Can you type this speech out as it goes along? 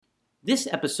This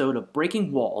episode of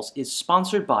Breaking Walls is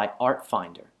sponsored by Art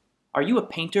Finder. Are you a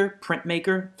painter,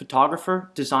 printmaker,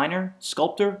 photographer, designer,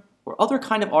 sculptor, or other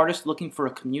kind of artist looking for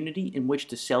a community in which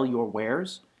to sell your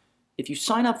wares? If you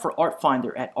sign up for Art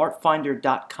Finder at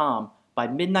artfinder.com by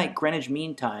midnight Greenwich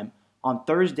Mean Time on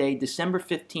Thursday, December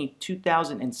 15,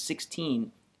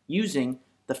 2016, using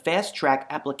the Fast Track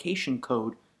application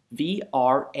code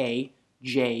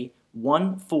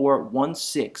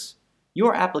VRAJ1416,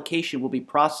 your application will be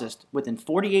processed within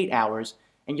 48 hours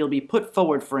and you'll be put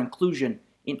forward for inclusion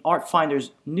in Art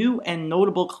Finder's new and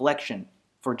notable collection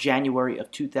for January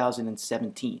of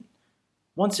 2017.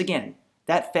 Once again,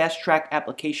 that Fast Track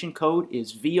application code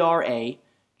is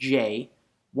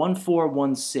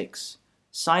VRAJ1416.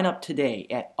 Sign up today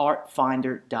at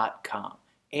artfinder.com.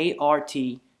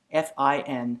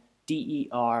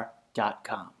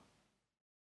 ARTFINDER.com.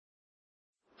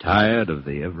 Tired of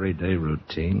the everyday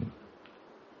routine?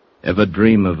 Ever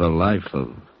dream of a life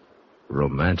of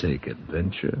romantic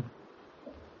adventure?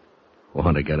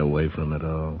 Want to get away from it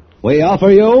all? We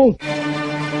offer you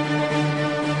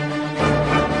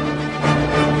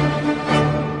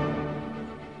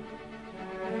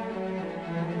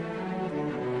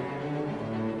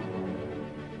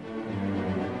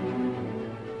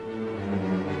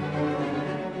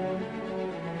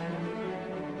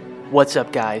What's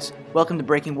up, guys? Welcome to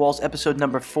Breaking Walls episode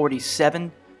number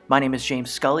 47. My name is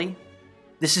James Scully.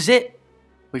 This is it.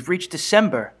 We've reached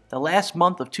December, the last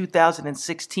month of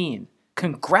 2016.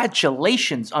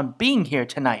 Congratulations on being here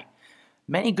tonight.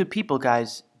 Many good people,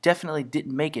 guys, definitely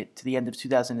didn't make it to the end of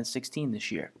 2016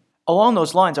 this year. Along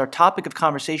those lines, our topic of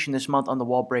conversation this month on the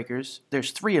Wall Breakers,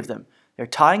 there's three of them. They're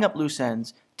tying up loose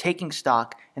ends, taking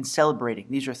stock, and celebrating.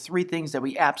 These are three things that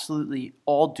we absolutely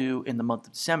all do in the month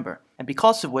of December. And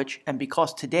because of which, and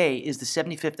because today is the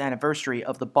 75th anniversary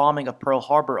of the bombing of Pearl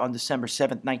Harbor on December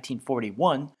 7th,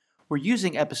 1941, we're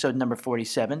using episode number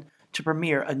 47 to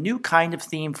premiere a new kind of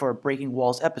theme for a Breaking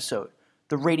Walls episode,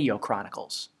 the Radio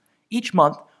Chronicles. Each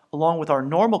month, along with our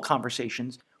normal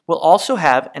conversations, we'll also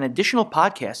have an additional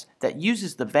podcast that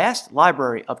uses the vast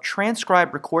library of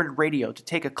transcribed recorded radio to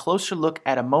take a closer look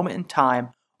at a moment in time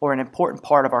or an important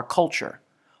part of our culture.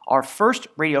 Our first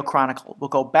Radio Chronicle will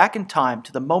go back in time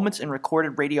to the moments in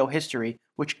recorded radio history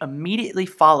which immediately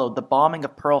followed the bombing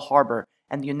of Pearl Harbor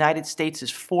and the United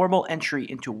States' formal entry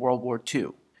into World War II.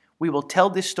 We will tell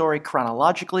this story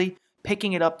chronologically,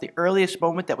 picking it up the earliest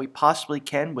moment that we possibly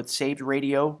can with saved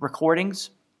radio recordings,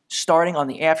 starting on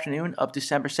the afternoon of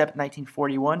December 7th,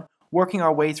 1941, working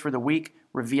our way through the week,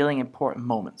 revealing important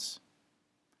moments.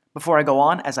 Before I go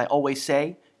on, as I always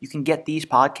say, you can get these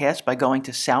podcasts by going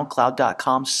to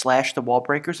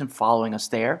soundcloud.com/thewallbreakers and following us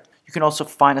there. You can also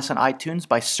find us on iTunes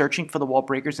by searching for The Wall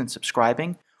Breakers and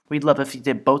subscribing. We'd love if you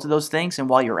did both of those things, and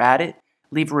while you're at it,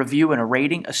 leave a review and a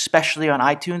rating, especially on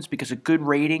iTunes, because a good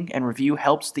rating and review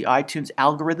helps the iTunes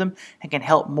algorithm and can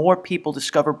help more people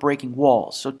discover Breaking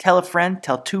Walls. So tell a friend,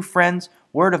 tell two friends,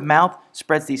 word of mouth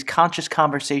spreads these conscious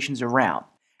conversations around.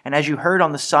 And as you heard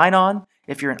on the sign-on,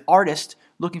 if you're an artist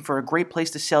looking for a great place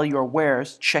to sell your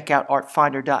wares, check out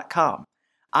artfinder.com.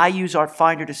 I use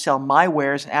Artfinder to sell my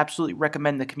wares and absolutely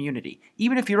recommend the community.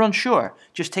 Even if you're unsure,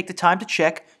 just take the time to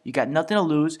check. You got nothing to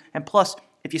lose. And plus,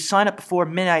 if you sign up before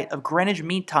midnight of Greenwich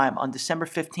Mean Time on December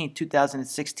 15,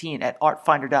 2016 at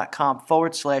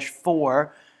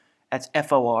artfinder.com/4, that's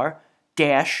FOR,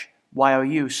 dash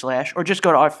YOU / or just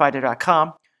go to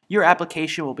artfinder.com, your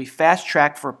application will be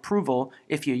fast-tracked for approval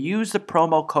if you use the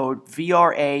promo code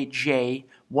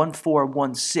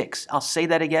VRAJ1416. I'll say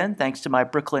that again, thanks to my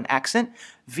Brooklyn accent,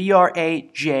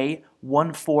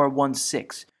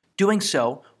 VRAJ1416. Doing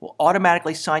so will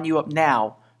automatically sign you up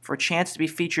now for a chance to be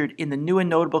featured in the new and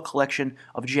notable collection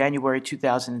of January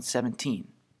 2017.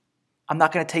 I'm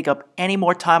not going to take up any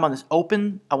more time on this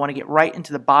open. I want to get right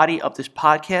into the body of this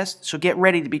podcast, so get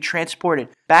ready to be transported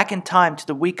back in time to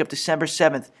the week of December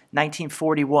 7th,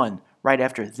 1941, right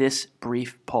after this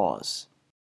brief pause.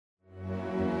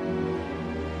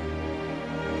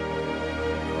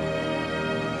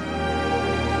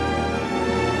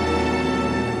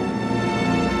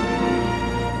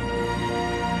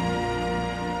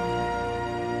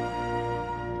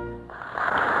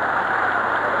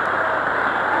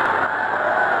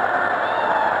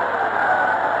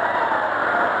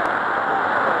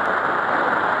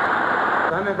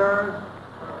 Senators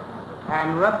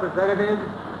and representatives,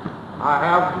 I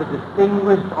have the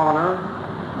distinguished honor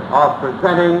of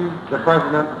presenting the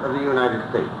President of the United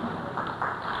States.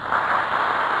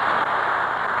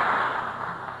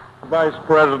 Vice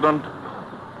President,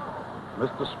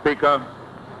 Mr. Speaker,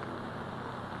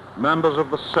 members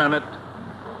of the Senate,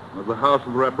 of the House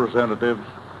of Representatives,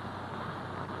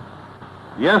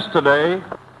 Yesterday,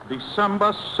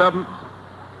 December 7th,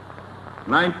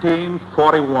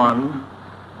 1941,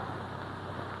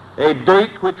 a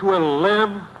date which will live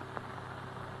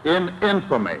in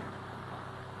infamy.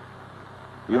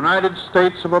 The United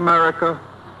States of America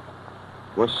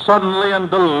was suddenly and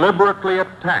deliberately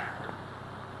attacked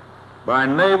by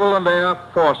naval and air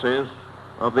forces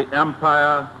of the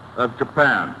Empire of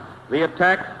Japan. The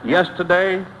attack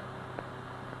yesterday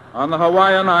on the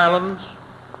Hawaiian Islands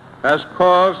has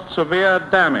caused severe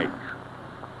damage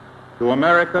to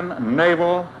American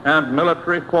naval and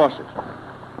military forces.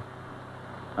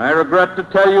 I regret to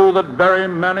tell you that very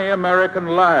many American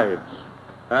lives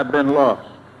have been lost.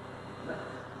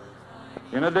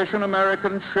 In addition,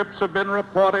 American ships have been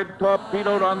reported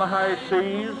torpedoed on the high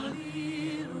seas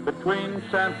between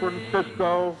San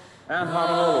Francisco and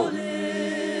Honolulu.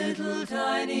 Little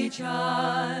tiny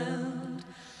child,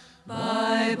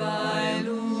 bye-bye,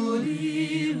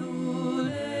 Luli, Lule.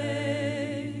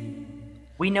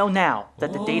 We know now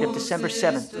that the date of December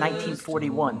 7th,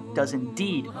 1941 does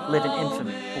indeed live in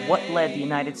infamy, but what led the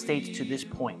United States to this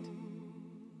point?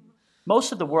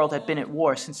 Most of the world had been at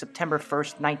war since September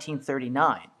 1st,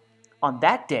 1939. On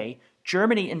that day,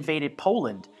 Germany invaded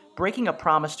Poland, breaking a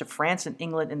promise to France and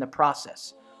England in the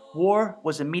process. War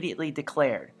was immediately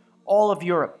declared. All of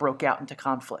Europe broke out into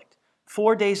conflict.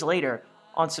 4 days later,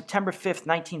 on September 5th,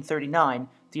 1939,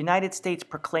 the United States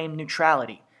proclaimed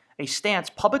neutrality, a stance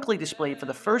publicly displayed for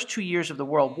the first 2 years of the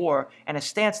World War, and a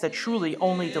stance that truly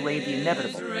only delayed the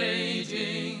inevitable.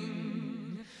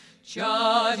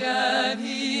 Charge and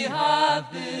he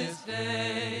hath this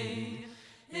day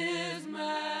his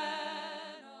man.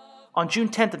 On June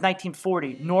 10th of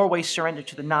 1940, Norway surrendered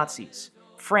to the Nazis.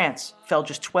 France fell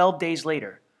just 12 days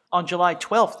later. On July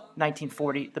 12th,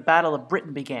 1940, the Battle of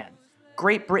Britain began.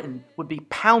 Great Britain would be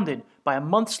pounded by a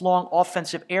months-long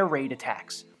offensive air raid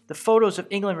attacks. The photos of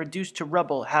England reduced to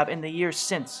rubble have in the years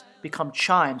since become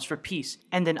chimes for peace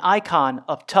and an icon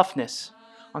of toughness.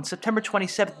 On September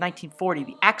 27, 1940,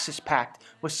 the Axis Pact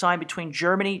was signed between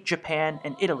Germany, Japan,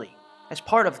 and Italy. As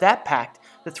part of that pact,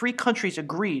 the three countries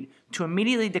agreed to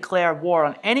immediately declare war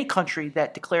on any country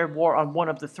that declared war on one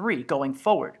of the three going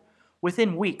forward.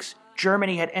 Within weeks,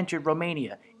 Germany had entered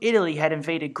Romania, Italy had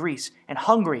invaded Greece, and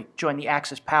Hungary joined the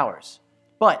Axis powers.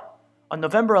 But on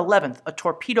November 11th, a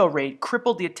torpedo raid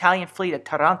crippled the Italian fleet at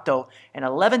Taranto, and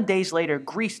 11 days later,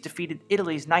 Greece defeated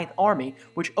Italy's Ninth Army,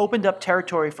 which opened up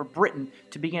territory for Britain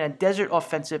to begin a desert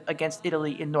offensive against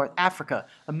Italy in North Africa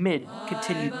amid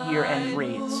continued year-end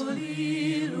raids.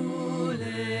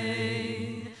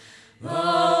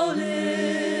 Thou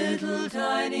little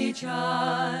tiny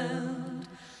child.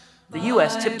 The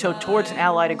U.S. tiptoed towards an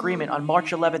Allied agreement on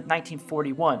March 11,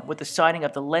 1941, with the signing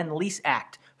of the Lend-Lease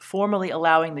Act, formally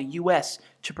allowing the U.S.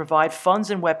 to provide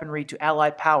funds and weaponry to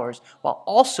Allied powers, while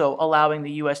also allowing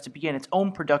the U.S. to begin its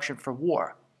own production for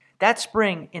war. That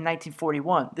spring, in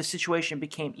 1941, the situation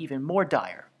became even more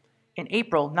dire. In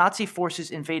April, Nazi forces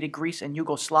invaded Greece and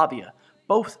Yugoslavia.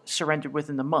 Both surrendered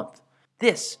within the month.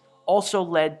 This also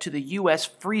led to the U.S.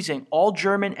 freezing all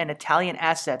German and Italian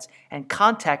assets and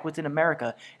contact within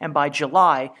America, and by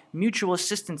July, mutual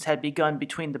assistance had begun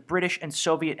between the British and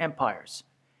Soviet empires.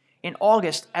 In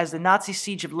August, as the Nazi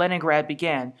siege of Leningrad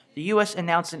began, the U.S.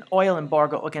 announced an oil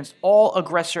embargo against all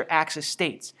aggressor Axis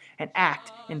states, an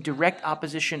act in direct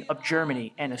opposition of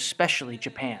Germany and especially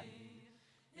Japan.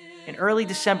 In early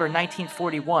December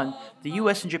 1941, the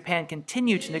U.S. and Japan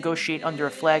continued to negotiate under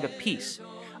a flag of peace.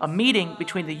 A meeting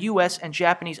between the U.S. and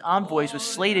Japanese envoys was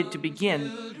slated to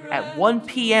begin at 1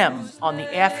 p.m. on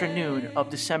the afternoon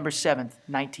of December 7th,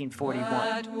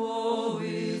 1941.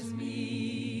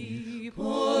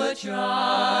 Poor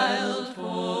child,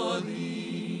 for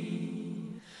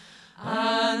thee,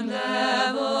 and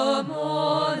ever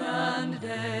morn and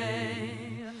day,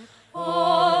 for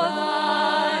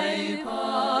thy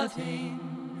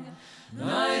parting,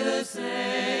 neither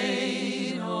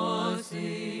say nor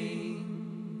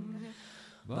sing.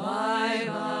 Bye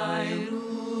bye,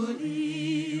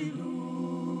 Luli,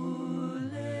 Lule.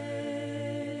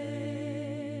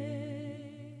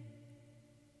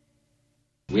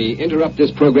 We interrupt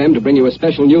this program to bring you a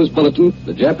special news bulletin.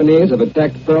 The Japanese have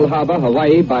attacked Pearl Harbor,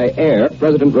 Hawaii by air,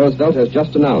 President Roosevelt has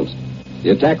just announced.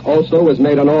 The attack also was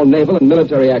made on all naval and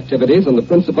military activities on the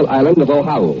principal island of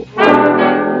Oahu.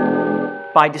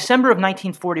 By December of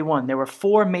 1941, there were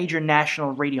 4 major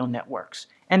national radio networks.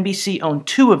 NBC owned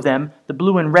 2 of them, the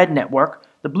Blue and Red Network.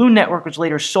 The Blue Network was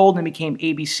later sold and became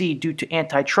ABC due to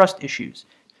antitrust issues.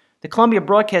 The Columbia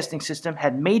Broadcasting System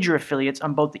had major affiliates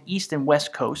on both the East and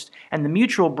West Coast, and the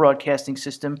Mutual Broadcasting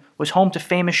System was home to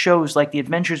famous shows like The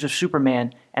Adventures of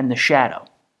Superman and The Shadow.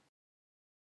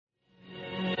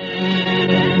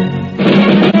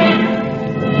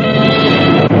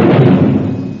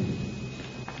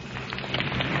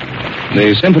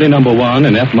 The Symphony No. 1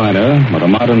 in F minor by the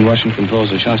modern Russian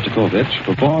composer Shostakovich,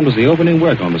 performed as the opening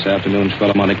work on this afternoon's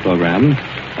Philharmonic program,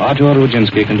 Artur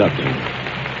Rudziński conducting.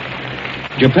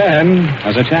 Japan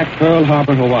has attacked Pearl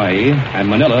Harbor, Hawaii, and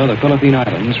Manila, the Philippine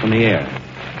Islands, from the air.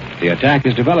 The attack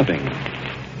is developing.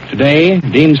 Today,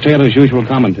 Dean Taylor's usual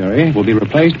commentary will be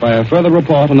replaced by a further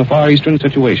report on the Far Eastern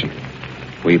situation.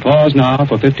 We pause now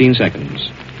for 15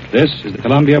 seconds. This is the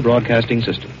Columbia Broadcasting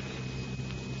System.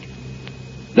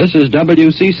 This is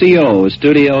WCCO,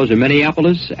 studios in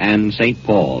Minneapolis and St.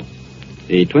 Paul.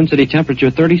 The Twin City temperature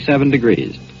 37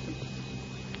 degrees.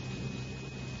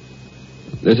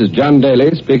 This is John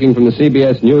Daly speaking from the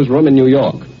CBS newsroom in New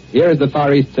York. Here is the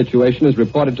Far East situation as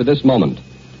reported to this moment.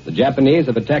 The Japanese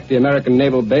have attacked the American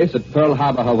naval base at Pearl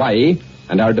Harbor, Hawaii,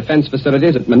 and our defense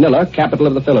facilities at Manila, capital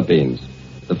of the Philippines.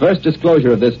 The first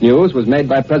disclosure of this news was made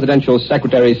by Presidential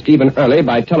Secretary Stephen Early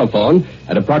by telephone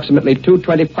at approximately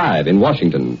 2:25 in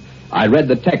Washington. I read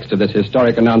the text of this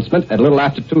historic announcement at a little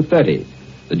after 2:30.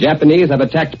 The Japanese have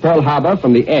attacked Pearl Harbor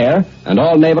from the air, and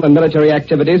all naval and military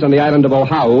activities on the island of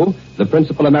Oahu, the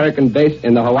principal American base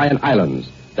in the Hawaiian Islands.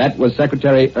 That was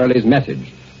Secretary Early's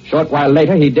message. Short while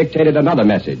later, he dictated another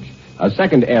message. A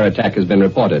second air attack has been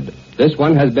reported. This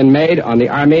one has been made on the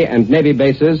Army and Navy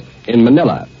bases in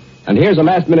Manila. And here's a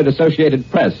last-minute Associated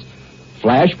Press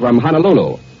flash from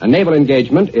Honolulu. A naval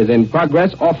engagement is in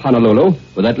progress off Honolulu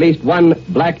with at least one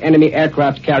black enemy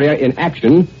aircraft carrier in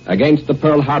action against the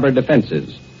Pearl Harbor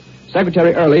defenses.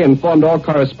 Secretary Early informed all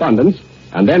correspondents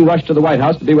and then rushed to the White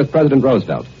House to be with President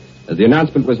Roosevelt. As the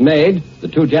announcement was made, the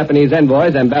two Japanese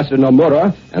envoys, Ambassador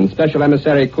Nomura and Special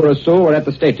Emissary Kurosu, were at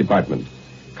the State Department.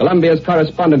 Columbia's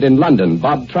correspondent in London,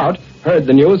 Bob Trout, heard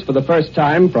the news for the first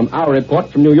time from our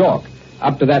report from New York.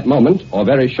 Up to that moment, or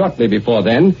very shortly before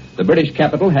then, the British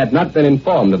capital had not been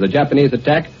informed of the Japanese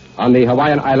attack on the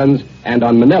Hawaiian Islands and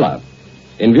on Manila.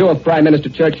 In view of Prime Minister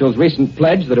Churchill's recent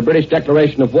pledge that a British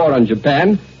declaration of war on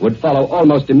Japan would follow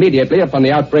almost immediately upon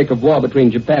the outbreak of war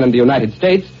between Japan and the United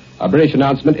States, a British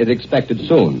announcement is expected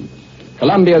soon.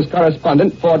 Columbia's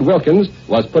correspondent, Ford Wilkins,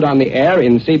 was put on the air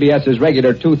in CBS's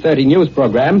regular 2:30 news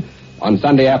program on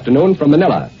Sunday afternoon from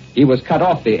Manila. He was cut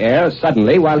off the air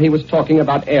suddenly while he was talking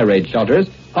about air raid shelters,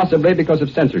 possibly because of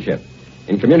censorship.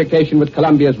 In communication with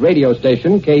Columbia's radio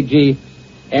station,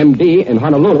 KGMB in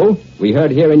Honolulu, we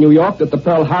heard here in New York that the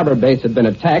Pearl Harbor base had been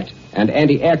attacked and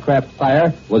anti-aircraft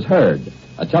fire was heard.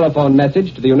 A telephone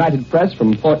message to the United Press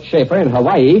from Fort Schaefer in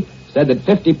Hawaii said that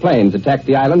 50 planes attacked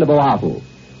the island of Oahu.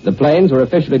 The planes were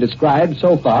officially described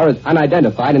so far as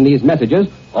unidentified in these messages,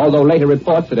 although later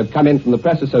reports that have come in from the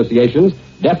press associations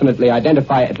definitely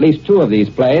identify at least two of these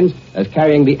planes as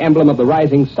carrying the emblem of the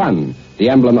rising sun, the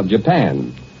emblem of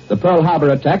Japan. The Pearl Harbor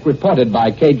attack, reported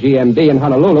by KGMB in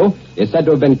Honolulu, is said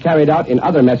to have been carried out in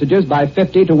other messages by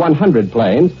 50 to 100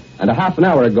 planes, and a half an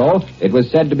hour ago it was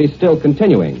said to be still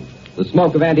continuing. The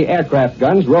smoke of anti-aircraft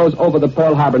guns rose over the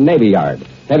Pearl Harbor Navy Yard.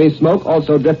 Heavy smoke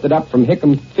also drifted up from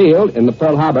Hickam Field in the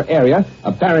Pearl Harbor area,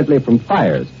 apparently from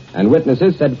fires, and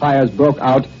witnesses said fires broke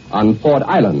out on Ford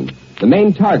Island. The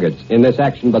main targets in this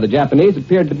action by the Japanese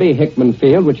appeared to be Hickman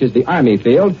Field, which is the Army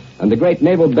field, and the great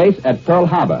naval base at Pearl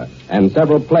Harbor, and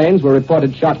several planes were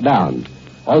reported shot down.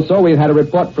 Also, we've had a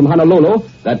report from Honolulu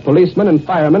that policemen and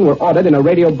firemen were ordered in a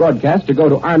radio broadcast to go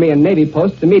to Army and Navy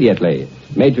posts immediately.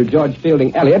 Major George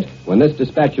Fielding Elliott, when this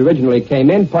dispatch originally came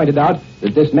in, pointed out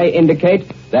that this may indicate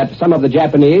that some of the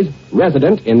Japanese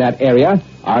resident in that area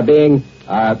are being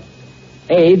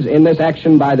aids in this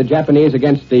action by the Japanese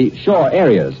against the shore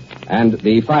areas, and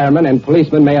the firemen and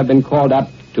policemen may have been called up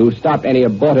to stop any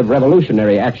abortive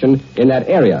revolutionary action in that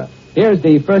area. Here's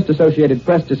the first Associated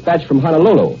Press dispatch from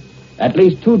Honolulu. At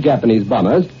least two Japanese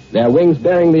bombers, their wings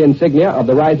bearing the insignia of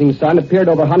the rising sun, appeared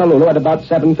over Honolulu at about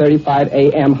 7:35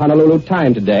 a.m. Honolulu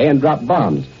time today and dropped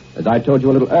bombs. As I told you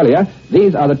a little earlier,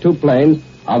 these are the two planes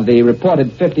of the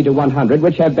reported 50 to 100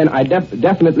 which have been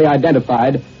definitely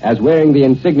identified as wearing the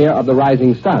insignia of the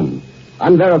rising sun.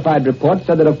 Unverified reports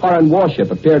said that a foreign warship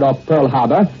appeared off Pearl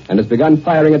Harbor and has begun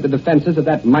firing at the defenses of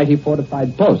that mighty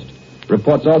fortified post.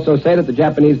 Reports also say that the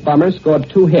Japanese bombers scored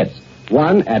two hits,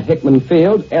 one at Hickman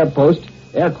Field Air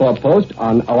Corps Post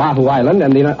on Oahu Island,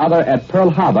 and the other at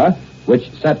Pearl Harbor, which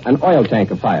set an oil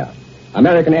tank afire.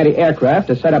 American anti-aircraft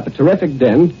has set up a terrific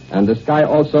din, and the sky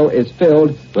also is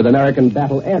filled with American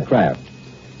battle aircraft.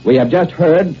 We have just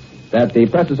heard that the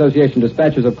Press Association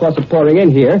dispatches, of course, are pouring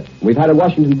in here. We've had a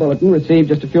Washington bulletin received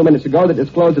just a few minutes ago that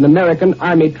disclosed an American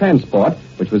Army transport,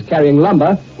 which was carrying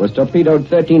lumber, was torpedoed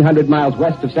 1,300 miles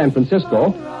west of San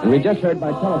Francisco. And we just heard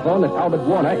by telephone that Albert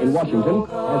Warner in Washington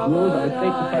has news of a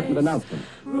State Department announcement.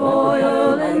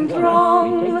 Royal and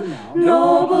throng,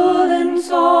 noble in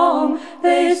song,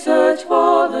 they search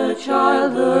for the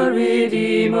child, the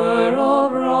Redeemer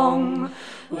of wrong.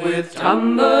 With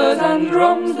tambours and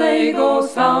drums they go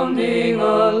sounding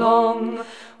along.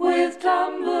 With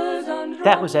tambours and drums.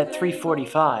 That was at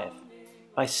 3:45.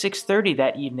 By 6:30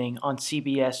 that evening on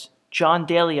CBS, John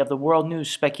Daly of the World News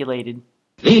speculated,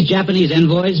 "These Japanese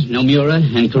envoys, Nomura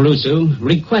and Kurusu,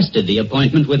 requested the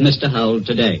appointment with Mr. Hull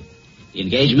today. The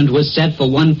engagement was set for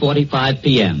 1:45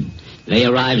 p.m. They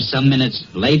arrived some minutes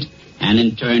late and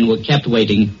in turn were kept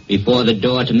waiting before the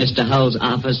door to Mr. Hull's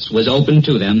office was opened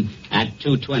to them at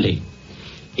 2:20.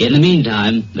 In the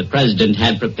meantime, the President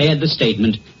had prepared the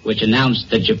statement which announced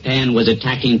that Japan was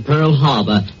attacking Pearl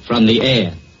Harbor from the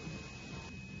air.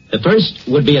 The first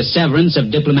would be a severance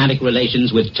of diplomatic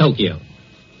relations with Tokyo.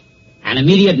 An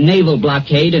immediate naval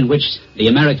blockade in which the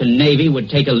American Navy would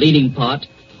take a leading part,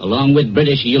 along with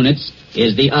British units,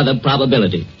 is the other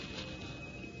probability.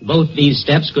 Both these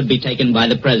steps could be taken by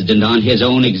the President on his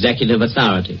own executive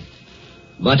authority.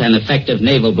 But an effective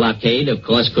naval blockade, of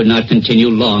course, could not continue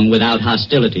long without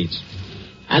hostilities.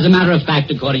 As a matter of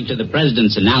fact, according to the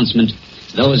President's announcement,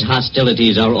 those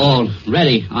hostilities are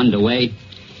already underway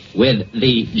with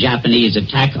the Japanese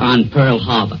attack on Pearl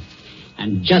Harbor.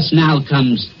 And just now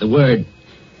comes the word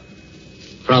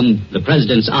from the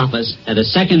President's office that a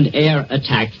second air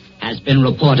attack has been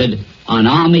reported on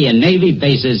Army and Navy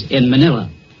bases in Manila.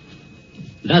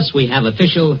 Thus, we have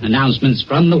official announcements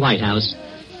from the White House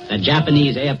that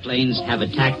Japanese airplanes have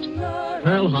attacked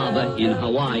Pearl Harbor in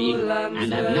Hawaii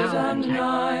and have now attacked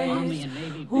Army and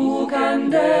Navy bases. Who can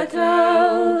dare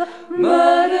tell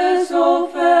murder so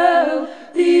fell?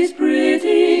 These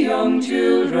pretty young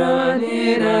children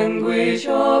in anguish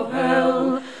of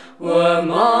hell were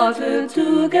martyred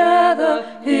together,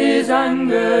 his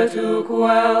anger to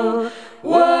quell.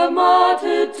 Were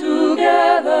martyred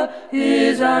together,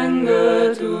 his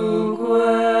anger to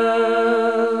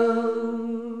quell.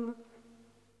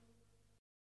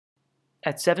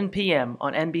 At 7 p.m.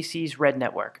 on NBC's Red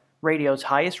Network, radio's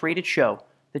highest-rated show,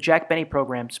 the Jack Benny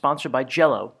program, sponsored by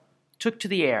Jell-O, took to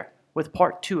the air with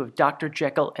Part 2 of Dr.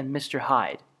 Jekyll and Mr.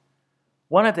 Hyde.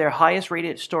 One of their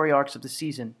highest-rated story arcs of the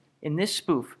season, in this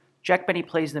spoof, Jack Benny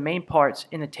plays the main parts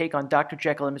in a take on Dr.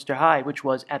 Jekyll and Mr. Hyde, which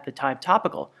was, at the time,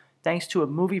 topical, thanks to a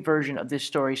movie version of this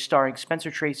story starring Spencer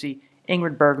Tracy,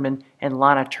 Ingrid Bergman, and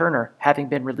Lana Turner having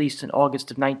been released in August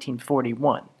of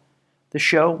 1941. The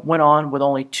show went on with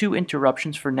only 2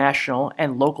 interruptions for national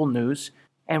and local news,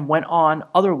 and went on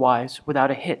otherwise without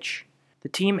a hitch. The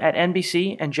team at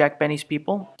NBC and Jack Benny's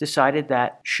people decided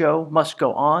that show must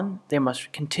go on, they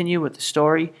must continue with the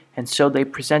story, and so they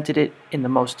presented it in the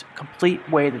most complete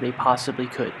way that they possibly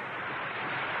could.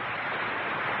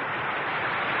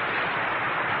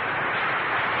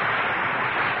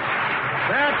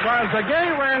 That was the gay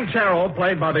ranchero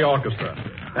played by the orchestra.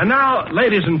 And now,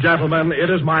 ladies and gentlemen, it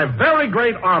is my very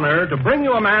great honor to bring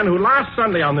you a man who last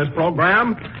Sunday on this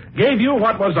program gave you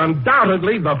what was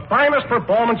undoubtedly the finest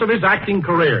performance of his acting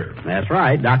career. That's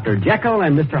right, Dr. Jekyll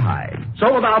and Mr. Hyde.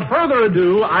 So without further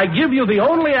ado, I give you the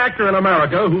only actor in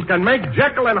America who can make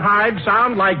Jekyll and Hyde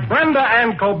sound like Brenda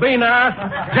and Cobina,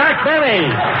 Jack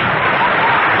Benny.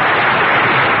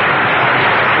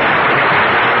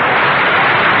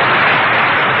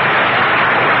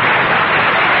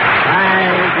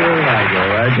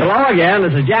 Hello again,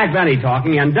 this is Jack Benny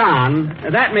talking, and Don,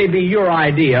 that may be your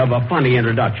idea of a funny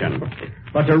introduction.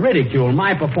 But to ridicule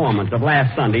my performance of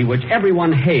last Sunday, which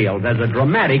everyone hailed as a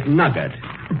dramatic nugget,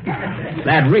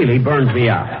 that really burns me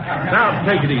up. Now,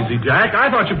 take it easy, Jack. I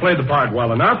thought you played the part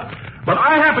well enough, but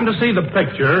I happened to see the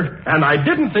picture, and I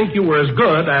didn't think you were as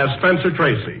good as Spencer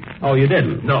Tracy. Oh, you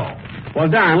didn't? No. Well,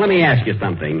 Don, let me ask you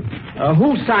something.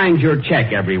 Who signs your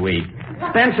check every week?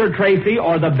 Spencer Tracy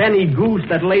or the Benny Goose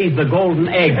that lays the golden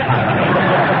egg company?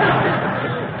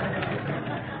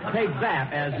 Take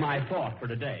that as my thought for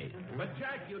today. But,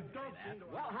 Jack, you don't...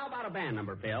 Well, how about a band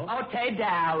number, Phil? Okay,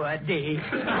 Dowdy.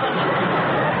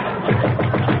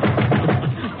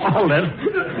 Hold it.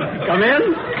 Come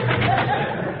in.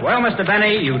 Well, Mr.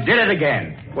 Benny, you did it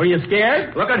again. Were you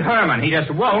scared? Look at Herman. He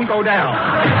just won't go down.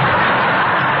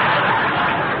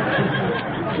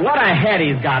 What a head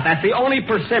he's got. That's the only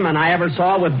persimmon I ever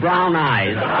saw with brown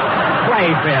eyes.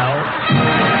 Play, Phil.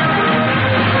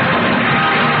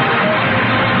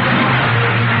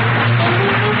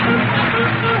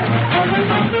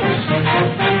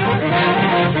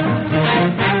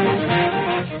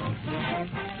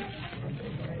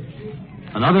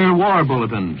 Another war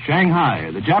bulletin,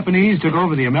 Shanghai. The Japanese took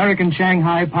over the American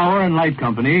Shanghai Power and Light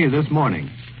Company this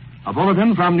morning. A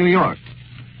bulletin from New York.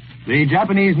 The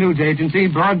Japanese news agency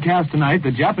broadcast tonight the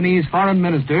Japanese Foreign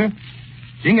Minister,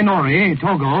 Shigenori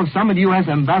Togo, summoned U.S.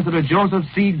 Ambassador Joseph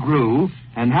C. Grew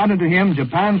and handed to him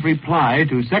Japan's reply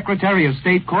to Secretary of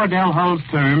State Cordell Hull's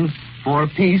terms for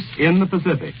peace in the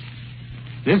Pacific.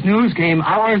 This news came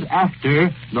hours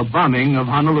after the bombing of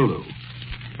Honolulu.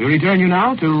 We return you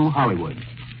now to Hollywood.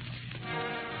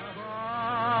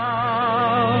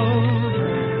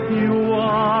 You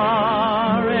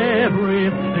are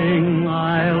everything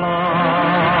I love.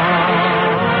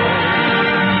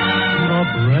 The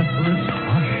breathless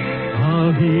hush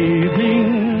of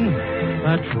evening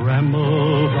that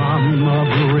trembles on the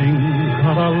brink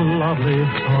of a lovely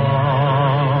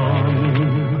song.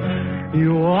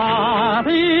 You are the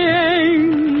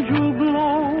angel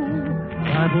glow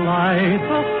that lights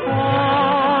a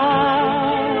star,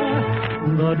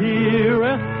 the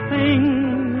dearest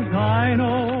things I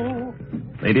know.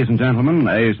 Ladies and gentlemen,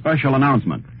 a special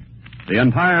announcement. The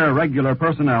entire regular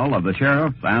personnel of the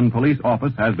sheriff's and police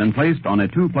office has been placed on a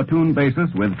 2-platoon basis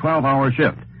with 12-hour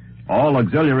shift. All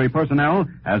auxiliary personnel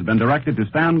has been directed to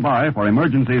stand by for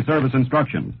emergency service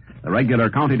instructions. The regular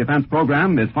county defense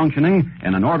program is functioning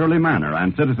in an orderly manner,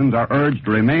 and citizens are urged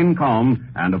to remain calm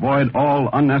and avoid all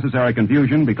unnecessary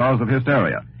confusion because of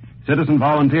hysteria. Citizen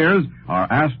volunteers are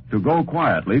asked to go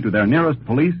quietly to their nearest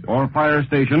police or fire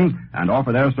stations and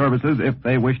offer their services if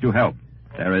they wish to help.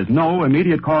 There is no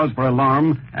immediate cause for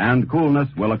alarm, and coolness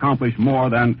will accomplish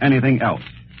more than anything else.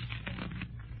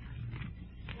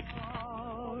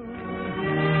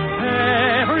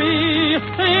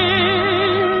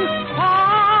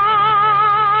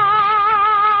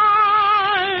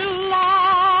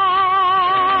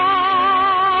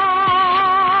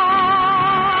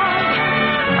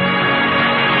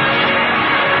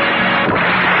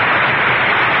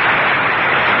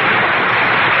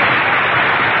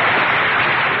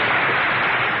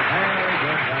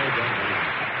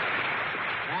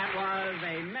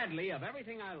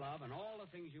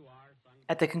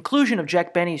 At the conclusion of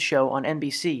Jack Benny's show on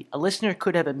NBC, a listener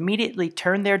could have immediately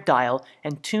turned their dial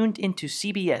and tuned into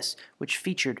CBS, which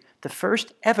featured the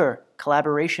first ever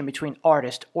collaboration between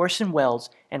artist Orson Welles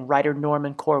and writer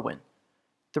Norman Corwin.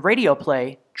 The radio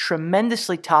play,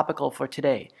 tremendously topical for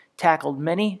today, tackled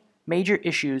many major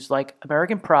issues like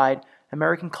American pride,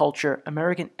 American culture,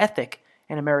 American ethic,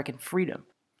 and American freedom.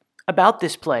 About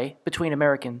this play, Between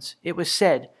Americans, it was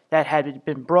said that had it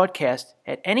been broadcast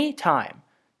at any time,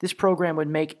 this program would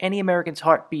make any American's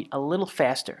heart beat a little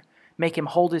faster, make him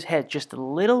hold his head just a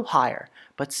little higher.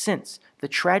 But since the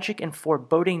tragic and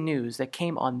foreboding news that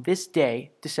came on this day,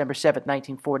 December 7,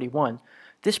 1941,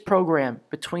 this program,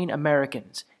 Between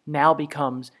Americans, now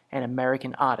becomes an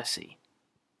American Odyssey.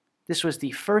 This was the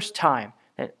first time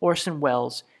that Orson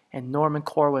Welles and Norman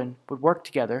Corwin would work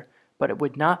together, but it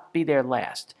would not be their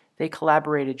last. They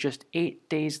collaborated just 8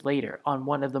 days later on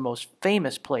one of the most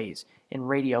famous plays in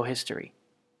radio history.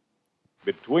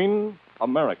 Between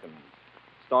Americans,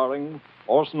 starring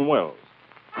Orson Welles.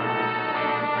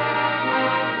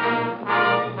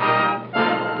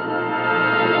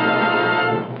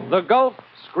 The Gulf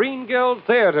Screen Guild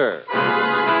Theater.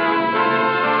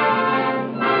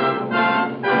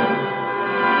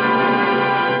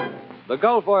 The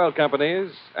Gulf Oil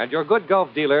Companies and your good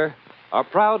Gulf dealer are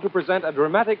proud to present a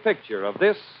dramatic picture of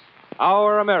this,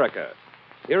 our America.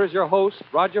 Here is your host,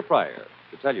 Roger Pryor,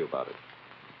 to tell you about it.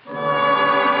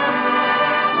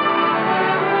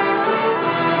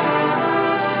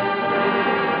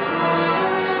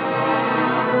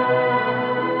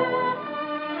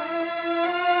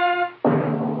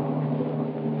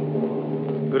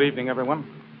 Good evening, everyone.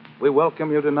 We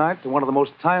welcome you tonight to one of the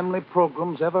most timely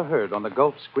programs ever heard on the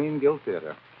Gulf Screen Guild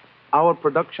Theater. Our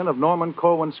production of Norman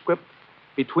Corwin's script,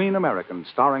 Between Americans,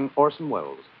 starring Orson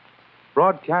Welles.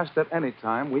 Broadcast at any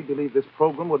time, we believe this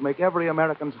program would make every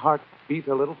American's heart beat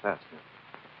a little faster.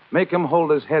 Make him hold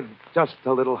his head just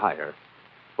a little higher.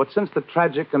 But since the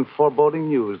tragic and foreboding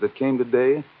news that came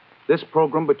today, this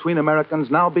program, Between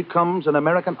Americans, now becomes an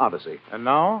American Odyssey. And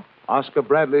now, Oscar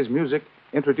Bradley's music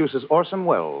introduces Orson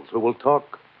Welles, who will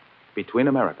talk Between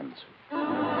Americans.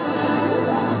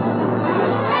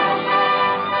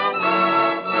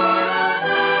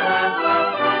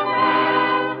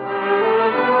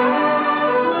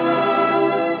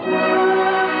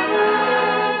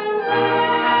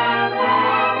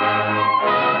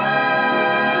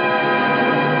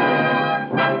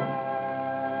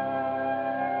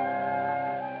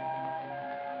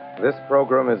 This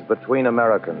program is Between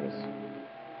Americans.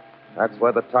 That's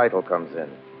where the title comes in.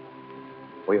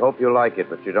 We hope you like it,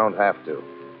 but you don't have to.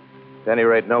 At any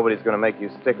rate, nobody's going to make you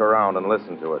stick around and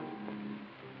listen to it.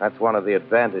 That's one of the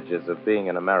advantages of being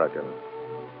an American.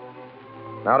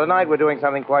 Now, tonight we're doing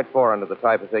something quite foreign to the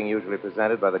type of thing usually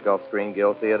presented by the Gulf Screen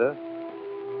Guild Theater.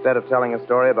 Instead of telling a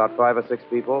story about 5 or 6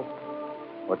 people,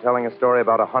 we're telling a story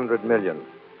about 100 million.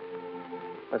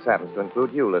 This happens to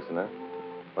include you, listener,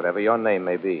 whatever your name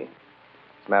may be.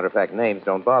 As a matter of fact, names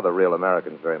don't bother real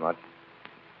Americans very much.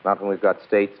 Not when we've got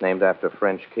states named after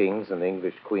French kings and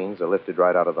English queens are lifted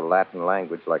right out of the Latin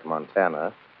language like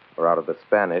Montana, or out of the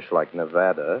Spanish like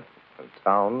Nevada, and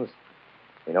towns.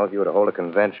 You know, if you were to hold a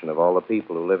convention of all the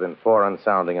people who live in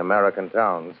foreign-sounding American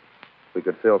towns, we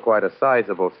could fill quite a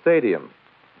sizable stadium.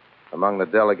 Among the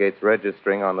delegates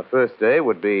registering on the first day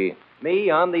would be... Me,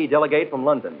 I'm the delegate from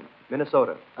London,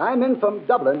 Minnesota. I'm in from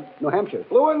Dublin, New Hampshire.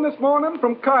 Flew in this morning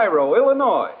from Cairo,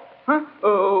 Illinois. Huh?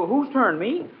 Whose turn,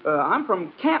 me? I'm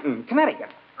from Canton,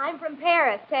 Connecticut. I'm from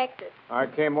Paris, Texas. I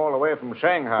came all the way from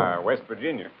Shanghai, West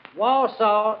Virginia.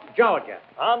 Warsaw, Georgia.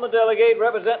 I'm the delegate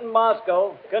representing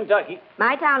Moscow, Kentucky.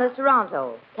 My town is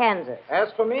Toronto, Kansas.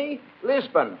 As for me,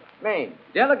 Lisbon, Maine.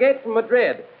 Delegate from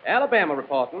Madrid, Alabama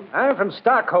reporting. I'm from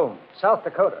Stockholm, South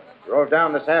Dakota. Drove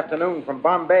down this afternoon from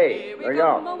Bombay, New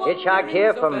York. Hitchhiked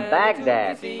here from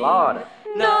Baghdad, Florida.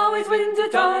 Now it's winter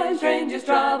time, strangers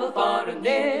travel far and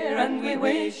near, and we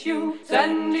wish you,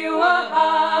 send you a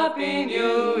happy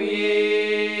new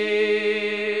year.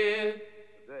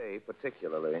 Today,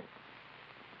 particularly,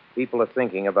 people are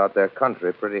thinking about their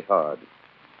country pretty hard.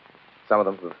 Some of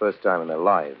them for the first time in their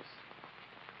lives.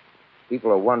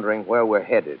 People are wondering where we're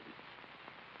headed.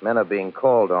 Men are being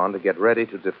called on to get ready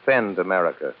to defend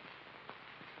America.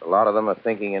 A lot of them are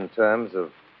thinking in terms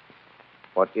of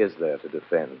what is there to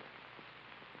defend.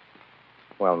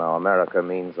 Well, now, America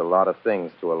means a lot of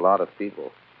things to a lot of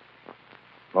people.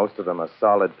 Most of them are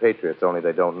solid patriots, only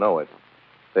they don't know it.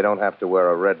 They don't have to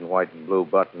wear a red and white and blue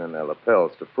button in their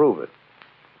lapels to prove it.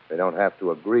 They don't have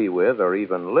to agree with or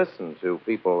even listen to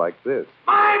people like this.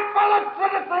 My fellow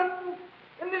citizens,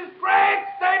 in this great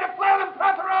state of Cleveland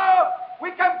plethora,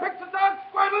 we can picture dog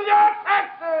squirtle your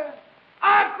taxes.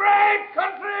 Our great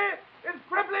country is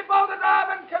cripply bolted up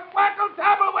and can whackle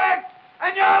tablewicks,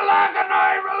 and your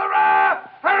Laganoi Rillera,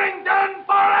 Harrington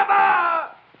forever!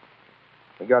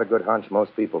 We got a good hunch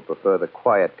most people prefer the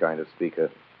quiet kind of speaker,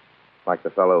 like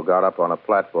the fellow who got up on a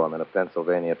platform in a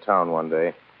Pennsylvania town one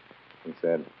day and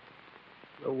said,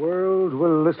 "The world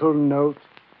will little note,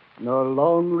 nor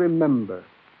long remember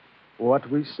what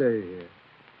we say here."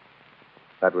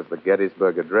 That was the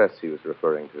Gettysburg Address he was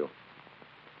referring to.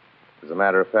 As a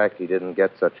matter of fact, he didn't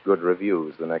get such good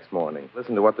reviews the next morning.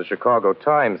 Listen to what the Chicago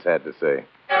Times had to say.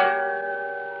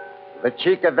 The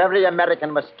cheek of every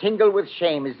American must tingle with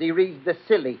shame as he reads the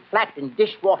silly, flat, and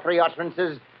dishwatery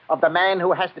utterances of the man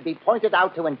who has to be pointed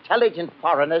out to intelligent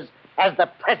foreigners as the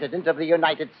President of the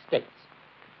United States.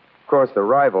 Of course, the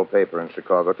rival paper in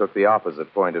Chicago took the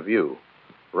opposite point of view.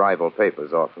 Rival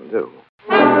papers often do.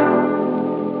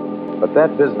 But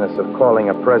that business of calling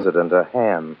a president a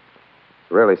ham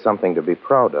is really something to be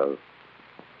proud of.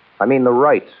 I mean, the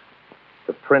right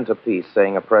to print a piece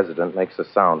saying a president makes a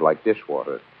sound like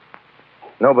dishwater.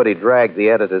 Nobody dragged the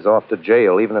editors off to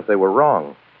jail, even if they were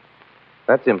wrong.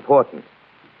 That's important.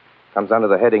 Comes under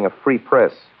the heading of free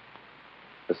press.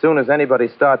 As soon as anybody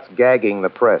starts gagging the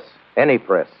press, any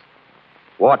press,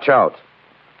 watch out.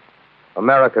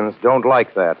 Americans don't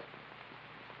like that.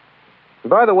 And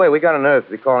by the way, we got a nerve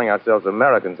to be calling ourselves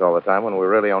Americans all the time when we're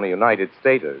really only United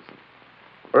Staters.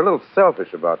 We're a little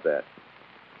selfish about that.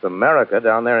 It's America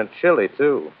down there in Chile,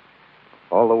 too.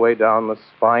 All the way down the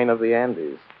spine of the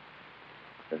Andes.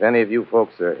 If any of you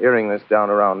folks are hearing this down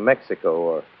around Mexico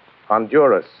or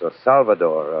Honduras or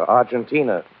Salvador or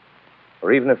Argentina,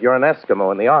 or even if you're an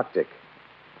Eskimo in the Arctic,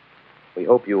 we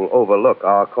hope you'll overlook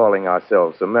our calling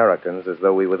ourselves Americans as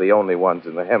though we were the only ones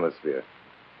in the hemisphere.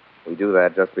 We do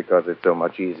that just because it's so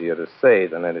much easier to say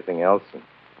than anything else, and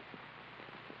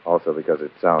also because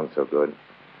it sounds so good.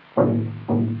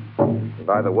 And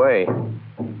by the way,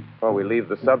 before we leave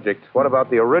the subject, what about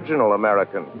the original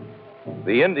American?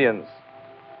 The Indians.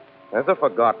 There's a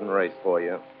forgotten race for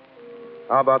you.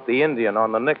 How about the Indian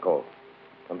on the nickel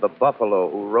and the buffalo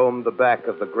who roamed the back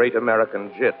of the great American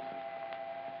jit?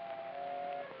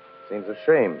 Seems a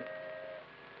shame.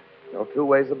 No two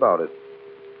ways about it.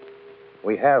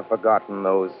 We have forgotten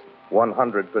those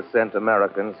 100%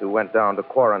 Americans who went down to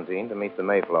quarantine to meet the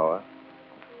Mayflower.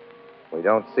 We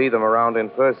don't see them around in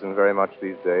person very much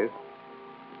these days.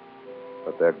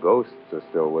 But their ghosts are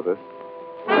still with us.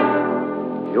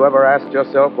 You ever asked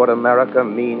yourself what America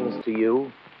means to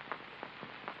you?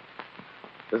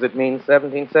 Does it mean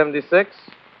 1776?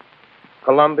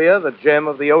 Columbia, the gem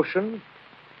of the ocean?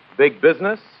 Big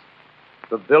business?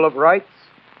 The Bill of Rights?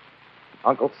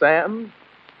 Uncle Sam?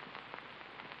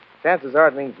 Chances are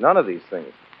it means none of these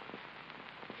things.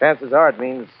 Chances are it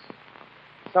means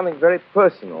something very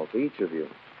personal to each of you.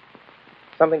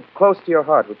 Something close to your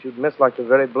heart which you'd miss like the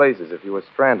very blazes if you were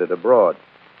stranded abroad.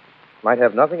 Might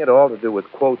have nothing at all to do with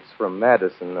quotes from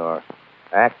Madison or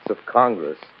acts of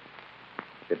Congress.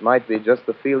 It might be just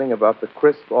the feeling about the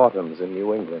crisp autumns in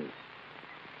New England.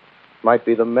 Might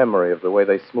be the memory of the way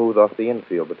they smooth off the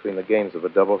infield between the games of a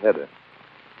doubleheader.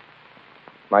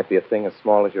 Might be a thing as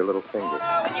small as your little finger.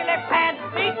 With your left hand,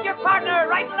 meet your partner,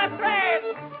 right and left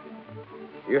hand.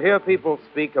 You hear people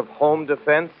speak of home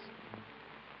defense?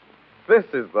 This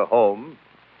is the home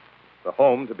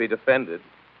to be defended.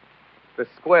 This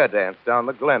square dance down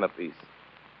the glen a piece,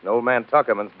 in old man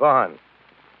Tuckerman's barn.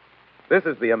 This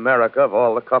is the America of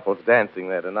all the couples dancing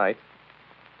there tonight.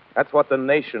 That's what the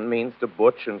nation means to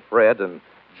Butch and Fred and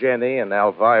Jenny and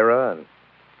Elvira. And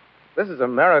this is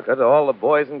America to all the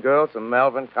boys and girls from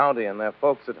Malvern County and their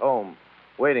folks at home,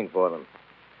 waiting for them.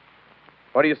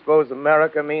 What do you suppose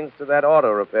America means to that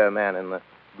auto repair man in the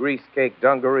grease-caked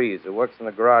dungarees who works in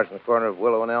the garage in the corner of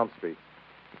Willow and Elm Street?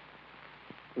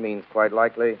 It means, quite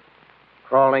likely,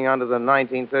 crawling under the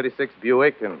 1936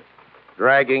 Buick and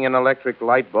dragging an electric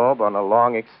light bulb on a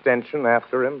long extension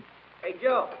after him. Hey,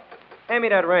 Joe, hand me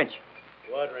that wrench.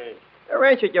 What wrench? The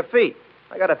wrench at your feet.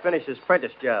 I got to finish this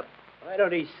apprentice job. Why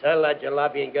don't he sell that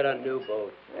jalopy and get a new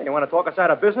boat? Hey, you want to talk us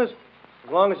out of business?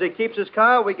 As long as he keeps his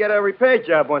car, we get a repair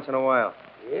job once in a while.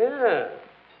 Yeah.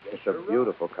 It's a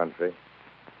beautiful country,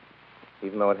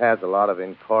 even though it has a lot of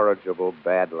incorrigible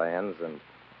badlands and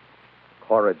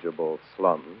corrigible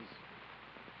slums.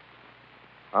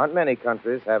 Aren't many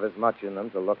countries have as much in them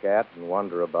to look at and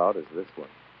wonder about as this one.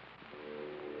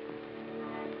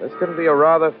 This can be a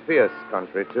rather fierce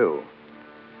country, too.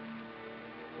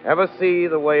 Ever see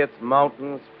the way its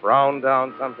mountains frown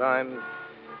down sometimes?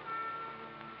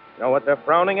 Know what they're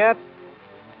frowning at?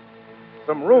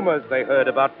 Some rumors they heard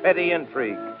about petty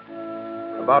intrigue,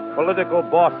 about political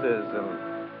bosses and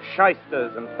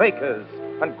shysters and fakers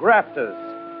and grafters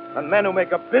and men who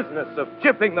make a business of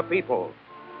gypping the people.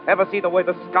 Ever see the way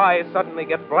the skies suddenly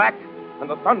get black and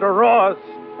the thunder roars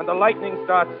and the lightning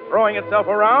starts throwing itself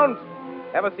around?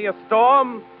 Ever see a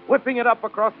storm whipping it up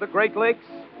across the Great Lakes?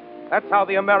 That's how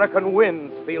the American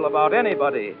winds feel about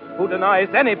anybody who denies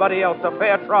anybody else a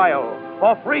fair trial,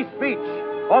 or free speech,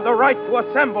 or the right to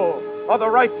assemble, or the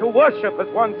right to worship as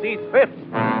one sees fit.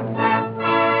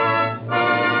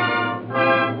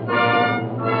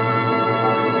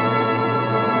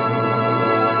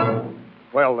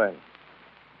 Well, then,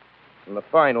 in the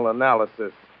final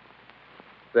analysis,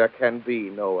 there can be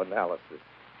no analysis.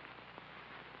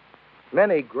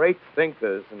 Many great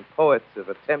thinkers and poets have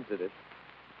attempted it,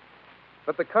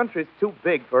 but the country's too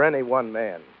big for any one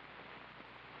man.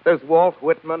 There's Walt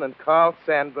Whitman and Carl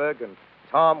Sandburg and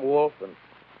Tom Wolfe, and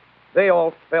they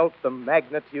all felt the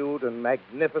magnitude and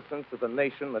magnificence of the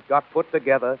nation that got put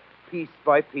together piece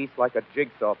by piece like a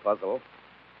jigsaw puzzle.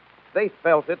 They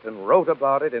felt it and wrote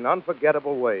about it in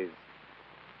unforgettable ways.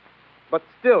 But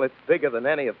still, it's bigger than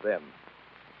any of them.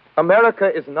 America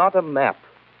is not a map,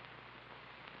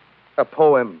 a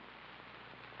poem,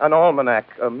 an almanac,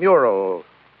 a mural,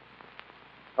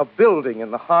 a building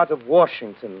in the heart of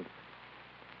Washington.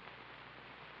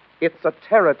 It's a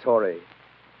territory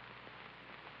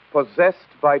possessed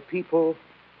by people,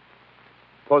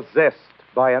 possessed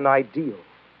by an ideal.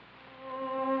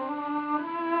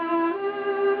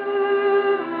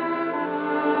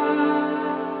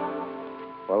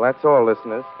 Well, that's all,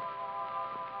 listeners.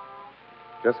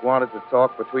 Just wanted to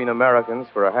talk between Americans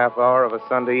for a half hour of a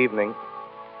Sunday evening.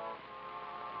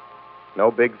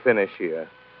 No big finish here.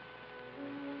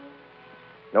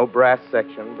 No brass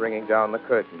section bringing down the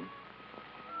curtain.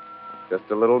 Just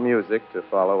a little music to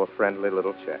follow a friendly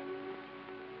little chat.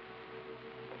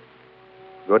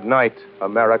 Good night,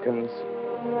 Americans.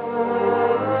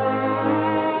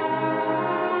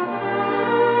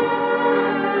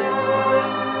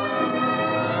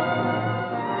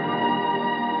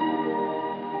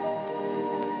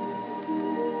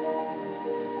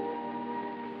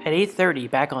 At 8:30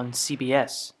 back on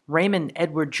CBS, Raymond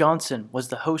Edward Johnson was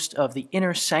the host of The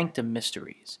Inner Sanctum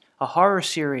Mysteries, a horror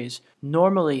series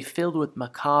normally filled with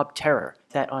macabre terror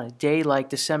that on a day like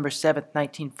December 7th,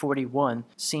 1941,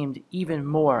 seemed even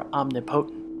more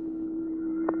omnipotent.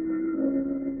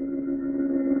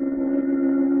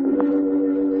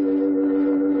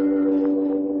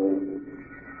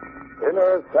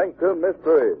 Inner Sanctum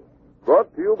Mysteries,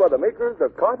 brought to you by the makers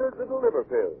of Carter's Little Liver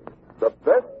Pills, the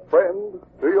best friend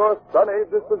to your sunny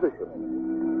disposition.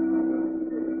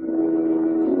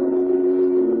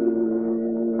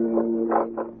 Good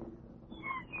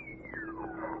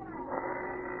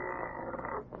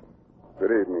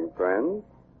evening, friends.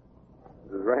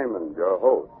 This is Raymond, your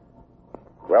host,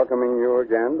 welcoming you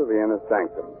again to the inner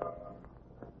sanctum.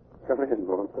 Come in,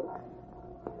 won't you?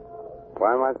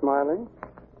 Why am I smiling?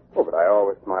 Oh, but I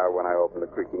always smile when I open the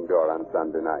creaking door on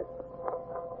Sunday night.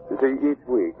 You see, each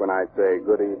week when I say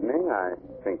good evening, I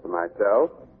think to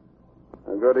myself,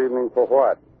 a good evening for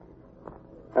what?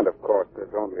 And of course,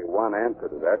 there's only one answer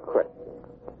to that question.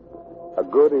 A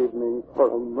good evening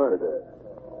for a murder.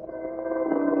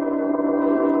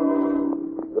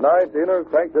 Tonight, Inner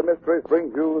Sanctum Mysteries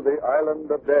brings you The Island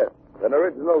of Death, an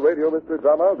original radio mystery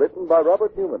drama written by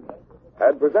Robert Newman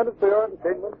and presented for your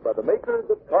entertainment by the makers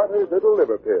of Carter's Little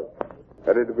Liver Pill.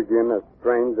 Ready to begin as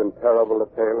strange and terrible a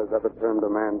tale as ever turned a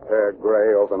man's hair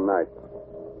gray overnight.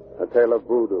 A tale of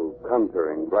voodoo,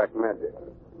 conjuring, black magic.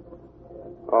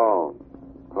 Oh,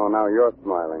 now you're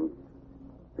smiling.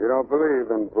 You don't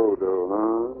believe in voodoo,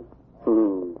 huh?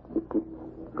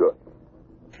 Good.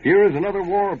 Here is another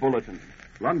war bulletin.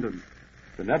 London.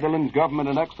 The Netherlands government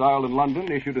in exile in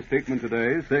London issued a statement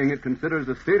today saying it considers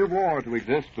a state of war to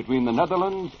exist between the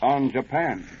Netherlands and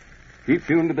Japan. Keep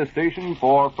tuned to the station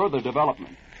for further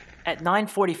development. At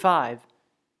 9:45,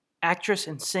 actress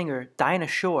and singer Dinah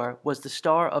Shore was the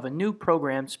star of a new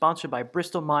program sponsored by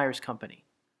Bristol-Myers Company.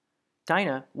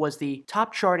 Dinah was the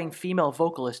top-charting female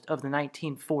vocalist of the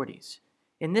 1940s.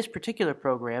 In this particular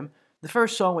program, the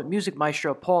first song with music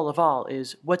maestro Paul Laval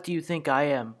is What Do You Think I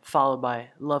Am, followed by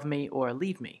Love Me or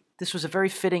Leave Me. This was a very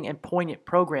fitting and poignant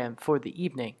program for the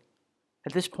evening.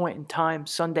 At this point in time,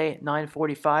 Sunday at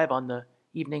 9:45 on the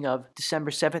evening of December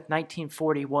 7th,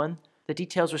 1941, the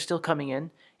details were still coming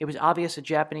in. It was obvious a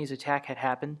Japanese attack had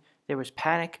happened. There was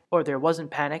panic, or there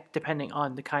wasn't panic, depending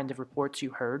on the kind of reports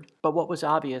you heard. But what was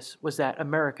obvious was that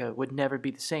America would never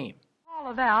be the same. Paul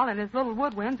Laval and his little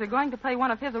woodwinds are going to play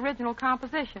one of his original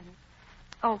compositions.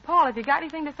 Oh, Paul, have you got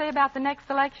anything to say about the next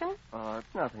selection?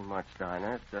 It's nothing much,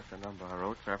 Dinah. It's just a number I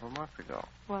wrote several months ago.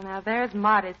 Well, now, there's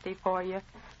modesty for you.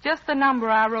 Just the number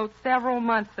I wrote several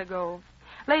months ago.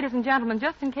 Ladies and gentlemen,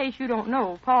 just in case you don't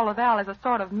know, Paul Laval is a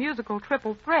sort of musical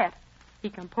triple threat. He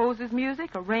composes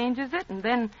music, arranges it, and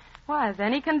then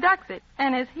he conducts it.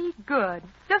 And is he good?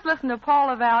 Just listen to Paul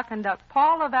Laval conduct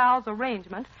Paul Laval's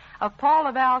arrangement of Paul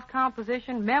Laval's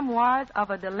composition, Memoirs of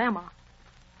a Dilemma.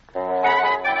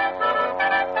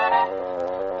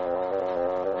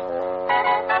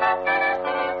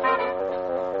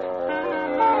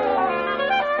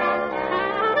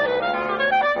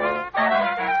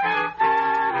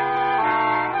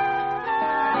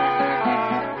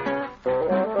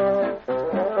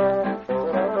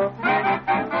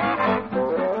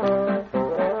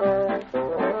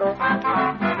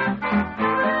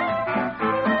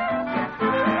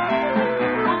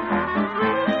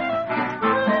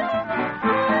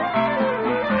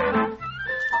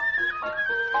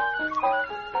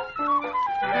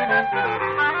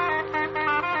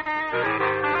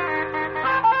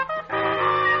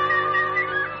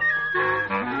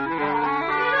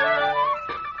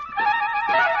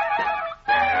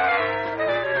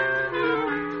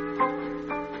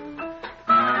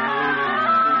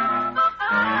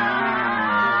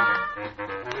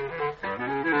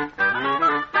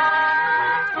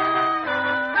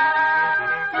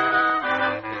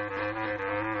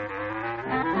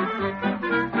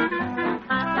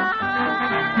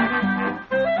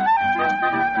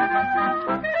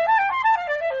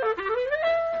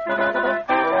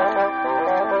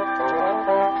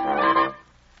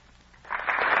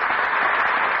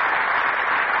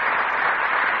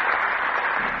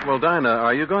 Well, Dinah,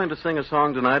 are you going to sing a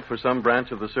song tonight for some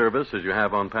branch of the service as you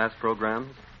have on past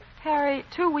programs? Harry,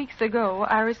 2 weeks ago,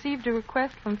 I received a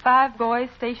request from 5 boys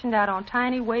stationed out on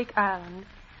tiny Wake Island,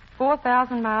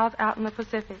 4,000 miles out in the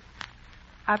Pacific.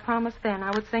 I promised then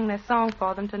I would sing their song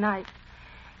for them tonight.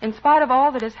 In spite of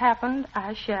all that has happened,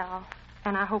 I shall,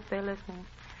 and I hope they're listening.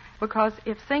 Because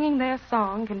if singing their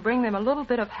song can bring them a little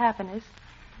bit of happiness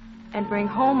and bring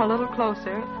home a little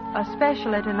closer,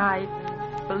 especially tonight,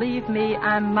 believe me,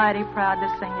 I'm mighty proud to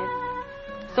sing it.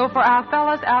 So for our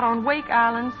fellas out on Wake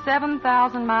Island,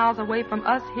 7,000 miles away from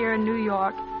us here in New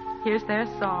York, here's their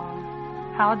song,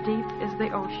 How Deep is the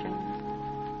Ocean.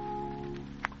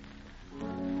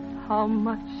 How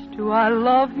much do I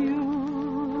love you?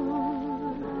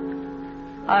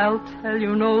 I'll tell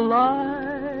you no lie.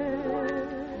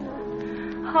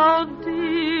 How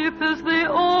deep is the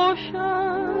ocean?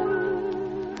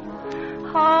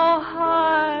 How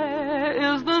high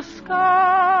is the sky?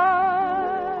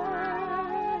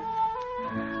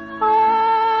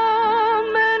 How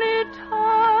many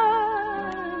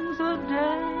times a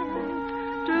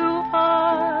day do I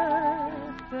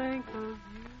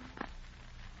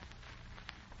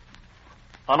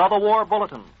Another war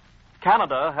bulletin.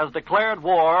 Canada has declared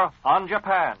war on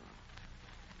Japan.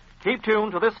 Keep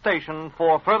tuned to this station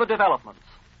for further developments.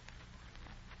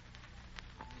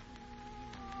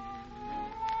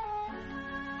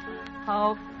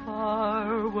 How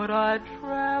far would I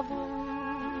travel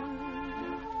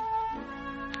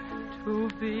to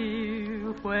be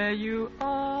where you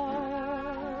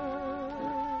are?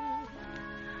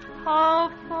 How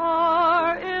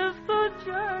far is the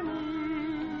journey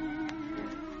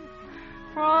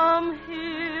from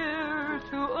here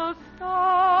to a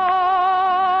star?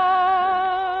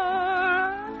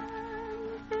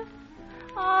 If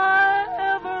I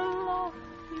ever lost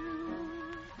you,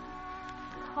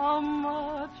 how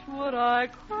much would I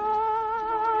cry?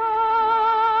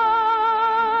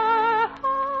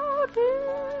 How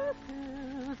deep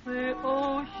is the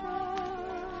ocean?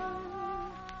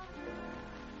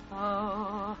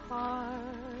 How high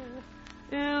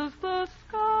is the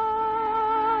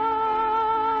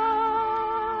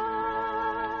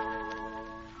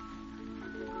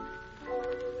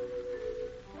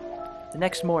The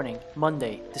next morning,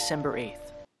 Monday, December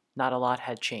 8th, not a lot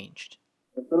had changed.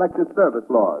 Selective service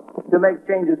laws to make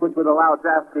changes which would allow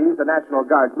draftees and National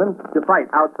Guardsmen to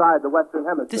fight outside the Western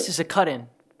Hemisphere. This is a cut-in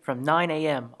from 9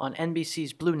 a.m. on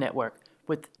NBC's Blue Network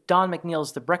with Don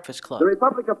McNeil's The Breakfast Club. The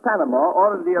Republic of Panama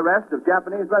ordered the arrest of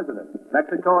Japanese residents.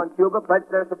 Mexico and Cuba pledged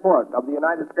their support of the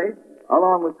United States,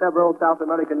 along with several South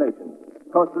American nations.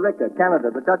 Costa Rica,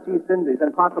 Canada, the Dutch East Indies,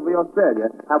 and possibly Australia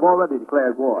have already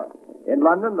declared war. In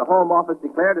London, the Home Office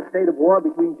declared a state of war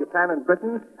between Japan and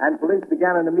Britain, and police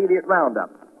began an immediate roundup.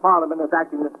 Parliament is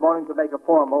acting this morning to make a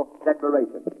formal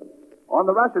declaration. On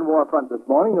the Russian war front this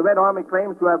morning, the Red Army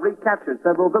claims to have recaptured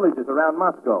several villages around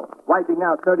Moscow, wiping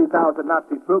out 30,000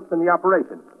 Nazi troops in the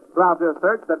operation. Throughout their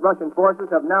search, that Russian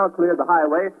forces have now cleared the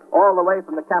highway all the way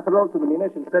from the capital to the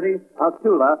munition city of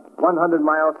Tula, 100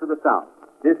 miles to the south.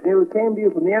 This news came to you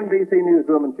from the NBC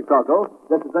newsroom in Chicago.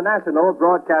 This is the National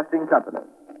Broadcasting Company.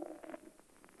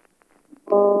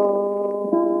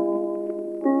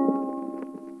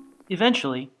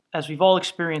 Eventually, as we've all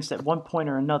experienced at one point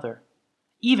or another,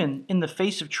 even in the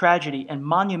face of tragedy and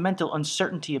monumental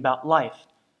uncertainty about life,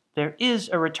 there is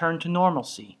a return to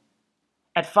normalcy.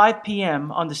 At 5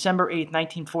 p.m. on December 8,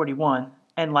 1941,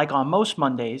 and like on most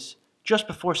Mondays, just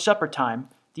before supper time,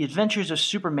 The Adventures of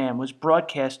Superman was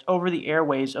broadcast over the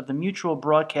airways of the Mutual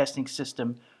Broadcasting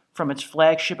System from its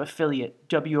flagship affiliate,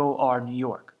 WOR New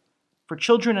York. For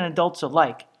children and adults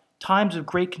alike, times of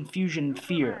great confusion and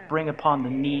fear bring upon the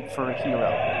need for a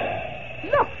hero.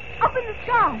 Look, up in the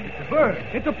sky. It's a bird.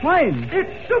 It's a plane.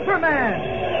 It's Superman.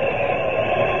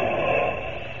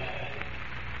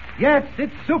 Yes,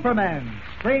 it's Superman,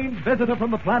 strange visitor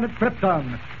from the planet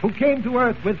Krypton, who came to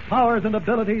Earth with powers and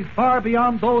abilities far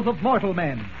beyond those of mortal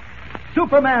men.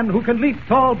 Superman who can leap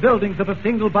tall buildings at a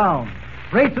single bound,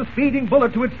 race a speeding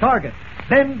bullet to its target,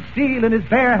 bend steel in his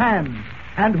bare hands,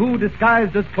 and who,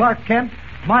 disguised as Clark Kent,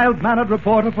 mild-mannered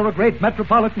reporter for a great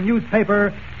metropolitan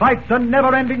newspaper, fights a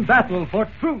never-ending battle for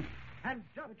truth.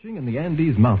 Searching in the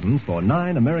Andes Mountains for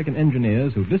 9 American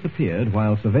engineers who disappeared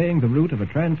while surveying the route of a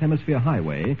trans-hemisphere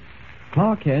highway,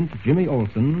 Clark Kent, Jimmy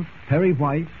Olsen, Perry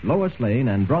White, Lois Lane,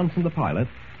 and Bronson the pilot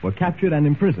were captured and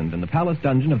imprisoned in the palace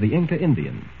dungeon of the Inca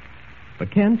Indians.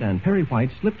 But Kent and Perry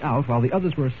White slipped out while the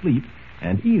others were asleep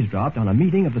and eavesdropped on a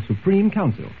meeting of the Supreme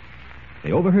Council.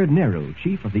 They overheard Nehru,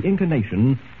 chief of the Inca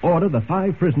nation, order the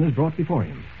 5 prisoners brought before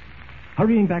him.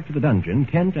 Hurrying back to the dungeon,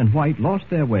 Kent and White lost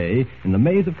their way in the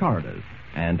maze of corridors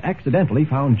and accidentally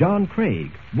found John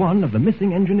Craig, one of the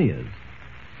missing engineers.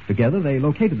 Together, they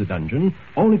located the dungeon,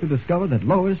 only to discover that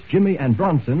Lois, Jimmy, and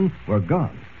Bronson were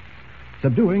gone.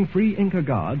 Subduing 3 Inca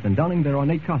guards and donning their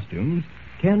ornate costumes,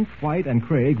 Kent, White, and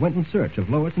Craig went in search of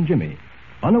Lois and Jimmy,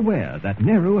 unaware that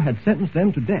Nehru had sentenced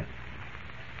them to death.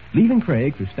 Leaving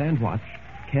Craig to stand watch,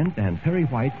 Kent and Perry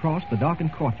White crossed the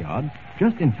darkened courtyard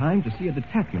just in time to see a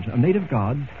detachment of native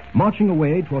guards marching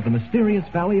away toward the mysterious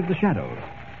Valley of the Shadows.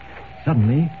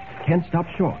 Suddenly, Kent stopped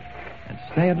short and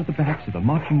stared at the backs of the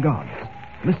marching guards.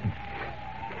 Listen.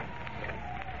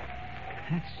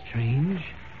 That's strange.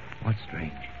 What's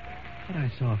strange? But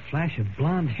I saw a flash of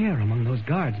blonde hair among those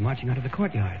guards marching out of the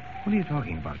courtyard. What are you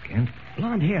talking about, Kent?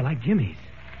 Blonde hair like Jimmy's.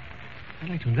 I'd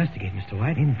like to investigate, Mr.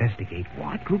 White. Investigate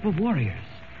what? Group of warriors.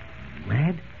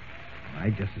 Mad?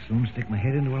 I'd just as soon stick my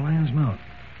head into a lion's mouth.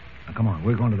 Now, come on.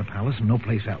 We're going to the palace and no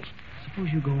place else.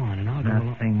 Suppose you go on and I'll go along.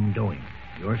 Nothing doing.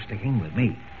 You're sticking with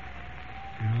me.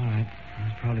 All right. I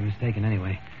was probably mistaken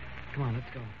anyway. Come on, let's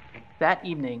go. That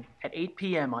evening at 8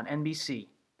 p.m. on NBC,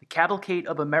 the Cavalcade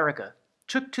of America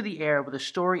took to the air with a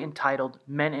story entitled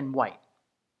Men in White.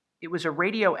 It was a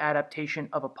radio adaptation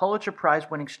of a Pulitzer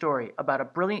Prize-winning story about a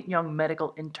brilliant young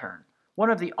medical intern,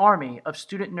 one of the army of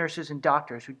student nurses and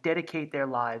doctors who dedicate their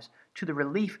lives to the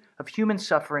relief of human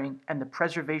suffering and the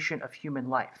preservation of human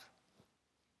life.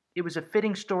 It was a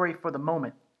fitting story for the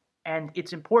moment, and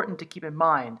it's important to keep in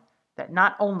mind that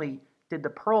not only did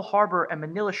the Pearl Harbor and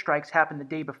Manila strikes happen the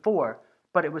day before,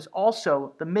 but it was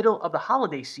also the middle of the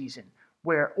holiday season,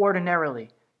 where ordinarily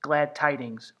glad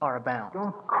tidings are abound.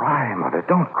 Don't cry, Mother,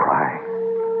 don't cry.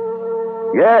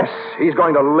 Yes, he's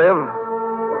going to live.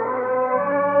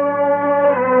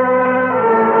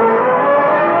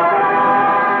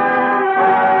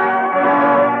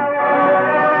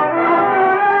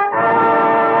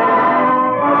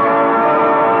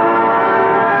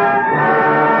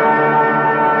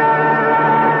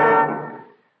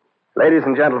 Ladies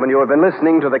and gentlemen, you have been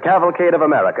listening to The Cavalcade of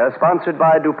America, sponsored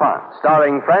by DuPont,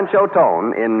 starring Francho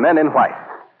Tone in Men in White.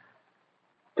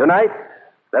 Tonight,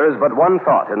 there is but one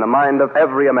thought in the mind of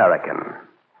every American: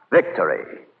 victory.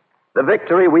 The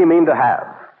victory we mean to have.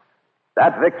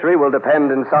 That victory will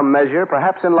depend in some measure,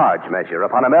 perhaps in large measure,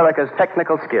 upon America's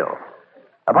technical skill,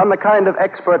 upon the kind of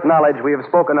expert knowledge we have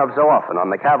spoken of so often on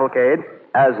The Cavalcade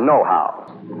as know-how.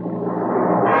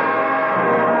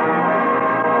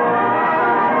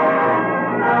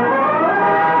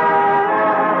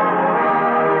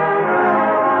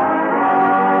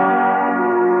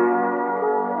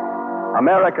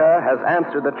 America has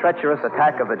answered the treacherous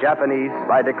attack of the Japanese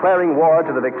by declaring war to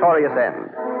the victorious end.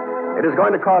 It is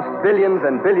going to cost billions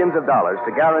and billions of dollars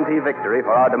to guarantee victory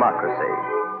for our democracy.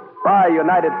 Buy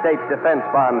United States defense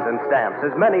bonds and stamps,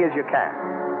 as many as you can.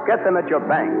 Get them at your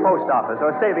bank, post office,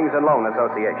 or savings and loan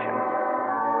association.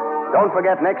 Don't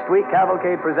forget, next week,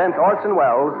 Cavalcade presents Orson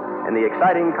Welles in the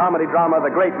exciting comedy drama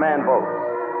The Great Man Votes.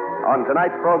 On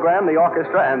tonight's program, the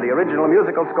orchestra and the original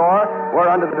musical score were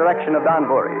under the direction of Don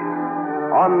Voorhees.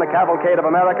 On The Cavalcade of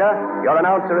America, your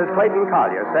announcer is Clayton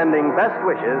Collier, sending best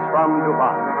wishes from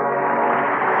DuPont.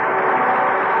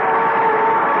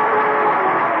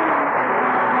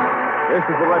 This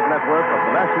is the Red Network of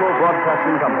the National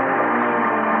Broadcasting Company.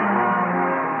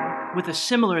 With a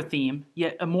similar theme,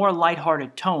 yet a more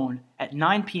lighthearted tone, at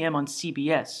 9 p.m. on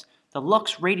CBS, the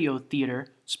Lux Radio Theater,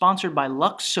 sponsored by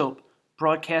Lux Soap,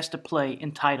 broadcast a play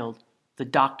entitled The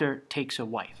Doctor Takes a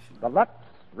Wife. The Lux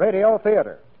Radio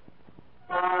Theater.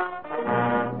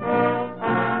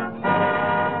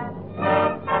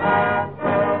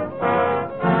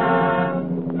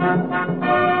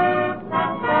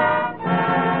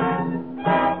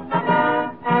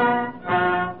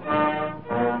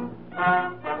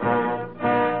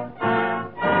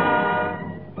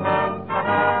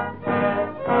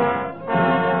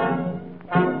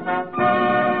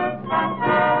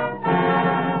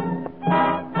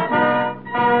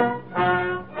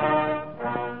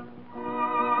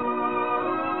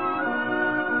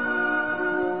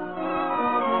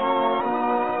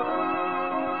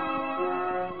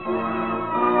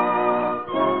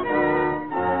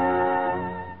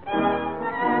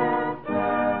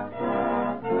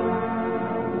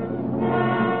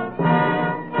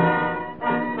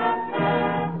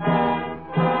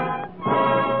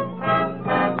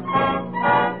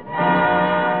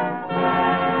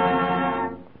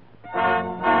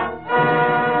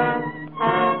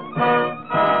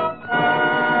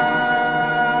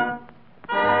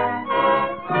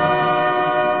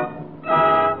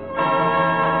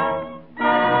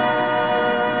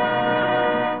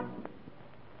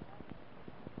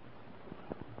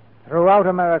 Throughout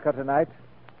America tonight,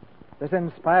 this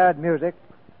inspired music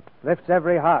lifts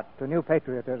every heart to new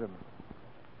patriotism,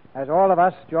 as all of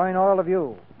us join all of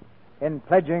you in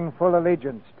pledging full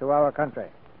allegiance to our country.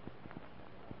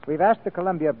 We've asked the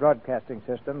Columbia Broadcasting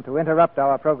System to interrupt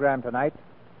our program tonight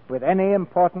with any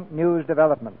important news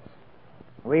developments.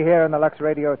 We here in the Lux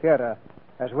Radio Theater,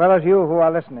 as well as you who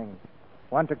are listening,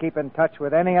 want to keep in touch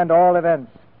with any and all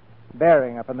events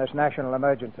bearing upon this national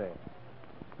emergency.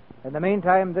 In the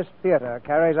meantime, this theater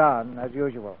carries on as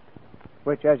usual,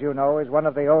 which, as you know, is one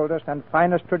of the oldest and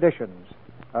finest traditions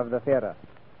of the theater.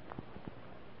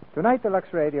 Tonight, the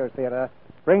Lux Radio Theater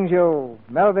brings you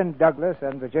Melvyn Douglas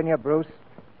and Virginia Bruce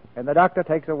in The Doctor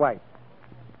Takes a Wife,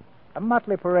 a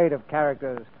motley parade of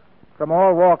characters from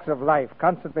all walks of life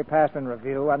constantly passed in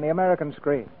review on the American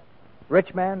screen.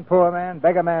 Rich man, poor man,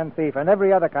 beggar man, thief, and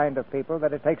every other kind of people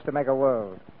that it takes to make a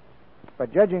world.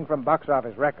 But judging from box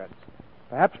office records,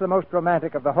 perhaps the most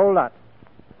romantic of the whole lot,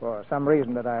 for some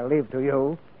reason that I'll leave to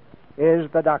you, is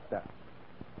the Doctor.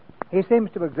 He seems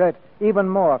to exert even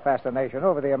more fascination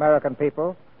over the American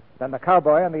people than the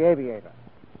cowboy and the aviator.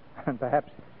 And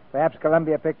perhaps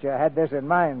Columbia Picture had this in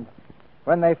mind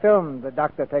when they filmed The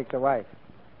Doctor Takes a Wife.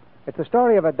 It's the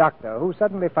story of a doctor who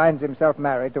suddenly finds himself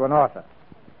married to an author,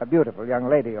 a beautiful young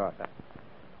lady author,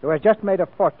 who has just made a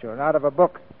fortune out of a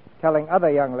book telling other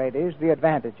young ladies the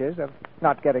advantages of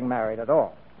not getting married at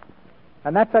all.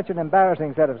 And that's such an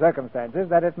embarrassing set of circumstances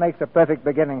that it makes a perfect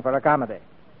beginning for a comedy.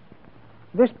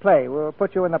 This play will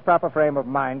put you in the proper frame of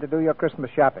mind to do your Christmas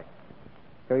shopping.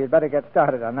 So you'd better get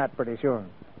started on that pretty soon.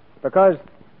 Because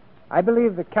I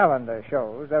believe the calendar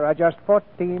shows there are just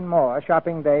 14 more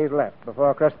shopping days left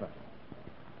before Christmas.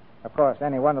 Of course,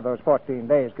 any one of those 14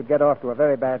 days could get off to a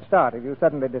very bad start if you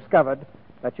suddenly discovered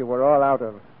that you were all out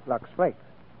of Lux Flakes.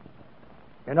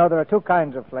 You know, there are two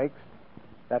kinds of flakes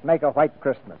that make a white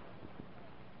Christmas: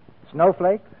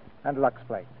 snowflakes and Lux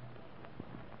Flakes.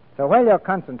 So while you're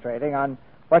concentrating on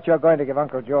what you're going to give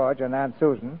Uncle George and Aunt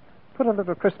Susan, put a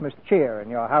little Christmas cheer in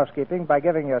your housekeeping by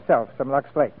giving yourself some Lux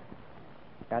Flakes.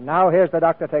 And now here's The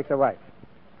Doctor Takes a Wife,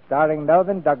 starring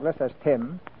Melvin Douglas as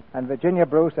Tim and Virginia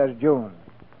Bruce as June,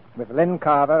 with Lynn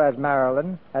Carver as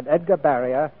Marilyn and Edgar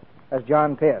Barrier as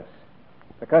John Pierce.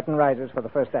 The curtain rises for the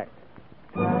first act.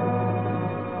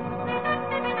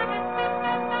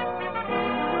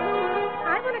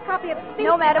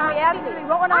 No, madam, we absolutely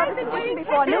won't want to have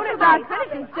before noon about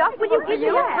spinach and stuff. Will you give me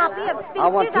a copy of Spinsters on Spinach? I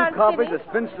want 2 copies of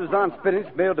Spinsters on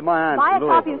Spinach mailed to my aunt. Buy a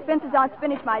copy of Spinsters on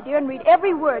Spinach, my dear, and read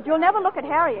every word. You'll never look at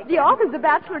Harriet. The author's a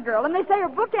bachelor girl, and they say her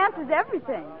book answers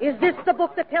everything. Is this the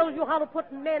book that tells you how to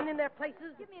put men in their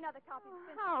places? Give me another copy of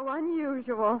Spinsters. How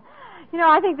unusual. You know,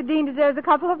 I think the dean deserves a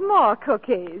couple of more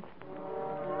cookies.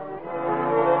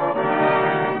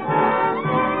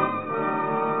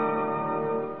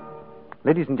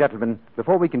 Ladies and gentlemen,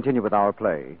 before we continue with our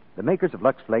play, the makers of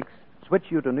Lux Flakes switch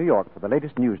you to New York for the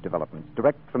latest news developments,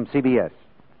 direct from CBS.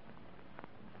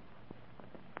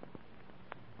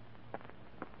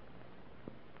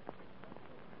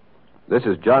 This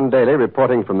is John Daly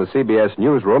reporting from the CBS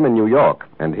newsroom in New York,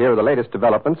 and here are the latest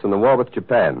developments in the war with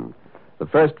Japan. The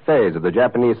first phase of the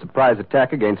Japanese surprise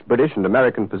attack against British and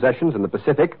American possessions in the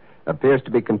Pacific appears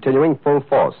to be continuing full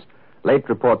force. Late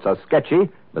reports are sketchy,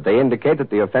 but they indicate that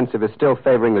the offensive is still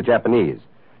favoring the Japanese.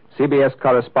 CBS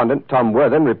correspondent Tom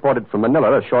Worthen reported from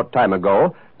Manila a short time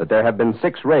ago that there have been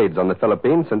 6 raids on the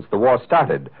Philippines since the war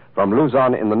started, from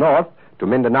Luzon in the north to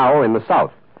Mindanao in the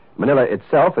south. Manila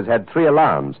itself has had 3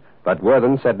 alarms, but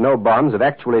Worthen said no bombs have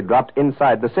actually dropped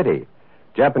inside the city.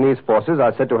 Japanese forces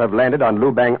are said to have landed on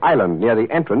Lubang Island near the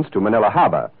entrance to Manila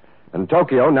Harbor, and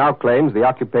Tokyo now claims the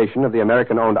occupation of the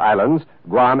American-owned islands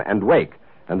Guam and Wake,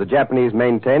 and the Japanese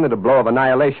maintain that a blow of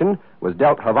annihilation was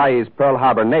dealt Hawaii's Pearl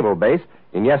Harbor naval base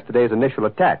in yesterday's initial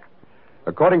attack.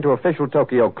 According to official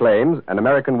Tokyo claims, an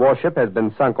American warship has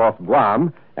been sunk off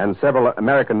Guam, and several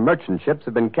American merchant ships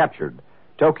have been captured.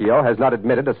 Tokyo has not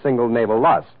admitted a single naval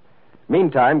loss.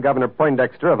 Meantime, Governor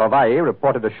Poindexter of Hawaii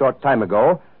reported a short time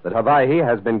ago that Hawaii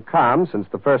has been calm since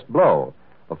the first blow.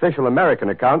 Official American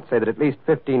accounts say that at least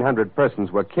 1,500 persons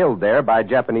were killed there by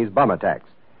Japanese bomb attacks.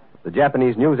 The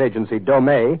Japanese news agency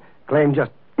Domei claimed just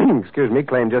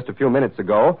a few minutes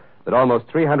ago that almost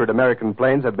 300 American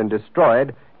planes have been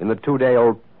destroyed in the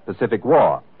 2-day-old Pacific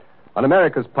War. On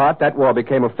America's part, that war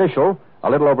became official a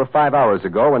little over 5 hours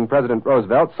ago when President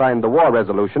Roosevelt signed the war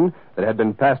resolution that had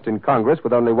been passed in Congress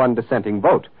with only 1 dissenting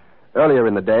vote. Earlier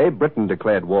in the day, Britain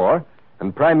declared war,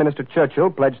 and Prime Minister Churchill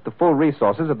pledged the full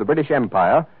resources of the British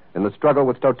Empire in the struggle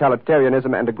with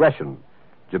totalitarianism and aggression.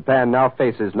 Japan now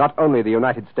faces not only the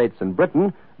United States and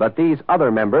Britain, but these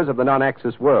other members of the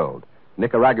non-Axis world: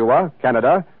 Nicaragua,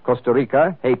 Canada, Costa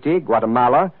Rica, Haiti,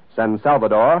 Guatemala, San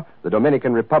Salvador, the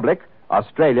Dominican Republic,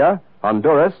 Australia,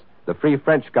 Honduras, the Free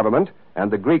French government,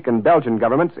 and the Greek and Belgian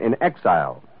governments in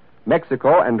exile.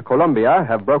 Mexico and Colombia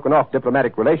have broken off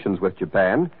diplomatic relations with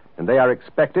Japan, and they are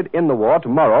expected in the war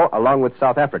tomorrow along with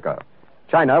South Africa.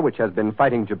 China, which has been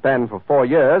fighting Japan for 4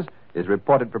 years, is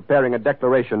reported preparing a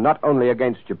declaration not only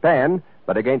against Japan,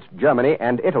 but against Germany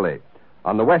and Italy.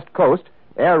 On the West Coast,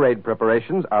 air raid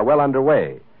preparations are well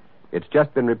underway. It's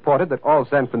just been reported that all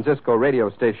San Francisco radio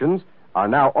stations are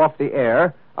now off the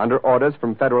air under orders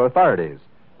from federal authorities.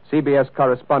 CBS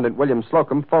correspondent William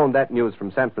Slocum phoned that news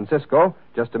from San Francisco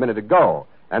just a minute ago.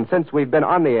 And since we've been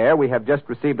on the air, we have just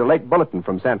received a late bulletin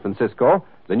from San Francisco.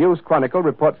 The News Chronicle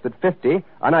reports that 50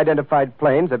 unidentified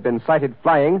planes have been sighted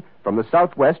flying from the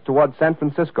southwest towards San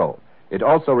Francisco. It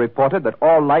also reported that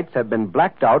all lights have been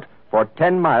blacked out for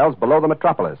 10 miles below the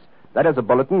metropolis. That is a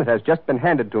bulletin that has just been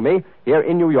handed to me here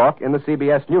in New York in the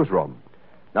CBS newsroom.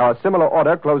 Now, a similar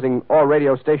order closing all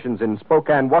radio stations in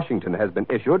Spokane, Washington has been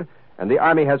issued, and the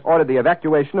Army has ordered the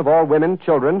evacuation of all women,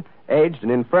 children, aged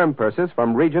and infirm persons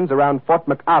from regions around Fort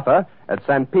MacArthur at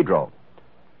San Pedro.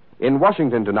 In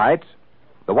Washington tonight,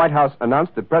 The White House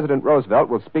announced that President Roosevelt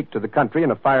will speak to the country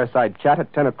in a fireside chat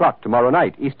at 10 o'clock tomorrow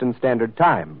night, Eastern Standard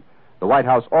Time. The White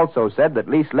House also said that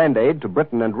lease lend aid to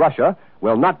Britain and Russia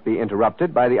will not be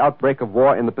interrupted by the outbreak of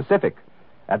war in the Pacific.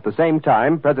 At the same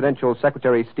time, Presidential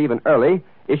Secretary Stephen Early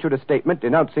issued a statement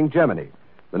denouncing Germany.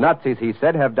 The Nazis, he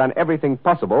said, have done everything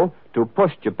possible to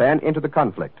push Japan into the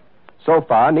conflict. So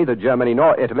far, neither Germany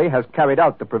nor Italy has carried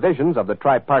out the provisions of the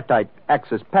tripartite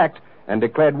Axis Pact and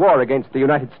declared war against the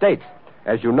United States.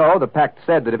 As you know, the pact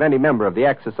said that if any member of the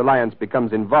Axis alliance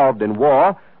becomes involved in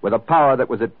war with a power that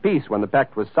was at peace when the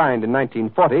pact was signed in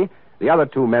 1940, the other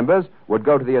two members would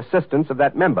go to the assistance of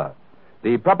that member.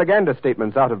 The propaganda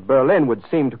statements out of Berlin would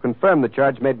seem to confirm the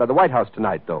charge made by the White House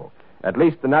tonight, though. At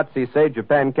least the Nazis say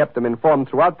Japan kept them informed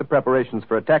throughout the preparations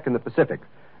for attack in the Pacific.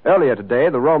 Earlier today,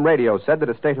 the Rome radio said that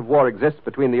a state of war exists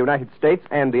between the United States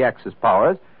and the Axis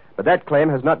powers, but that claim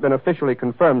has not been officially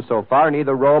confirmed so far in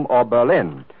either Rome or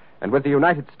Berlin. And with the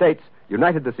United States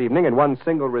united this evening in one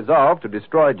single resolve to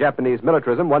destroy Japanese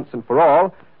militarism once and for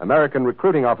all, American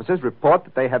recruiting officers report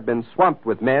that they have been swamped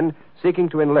with men seeking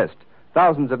to enlist.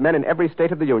 Thousands of men in every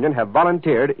state of the Union have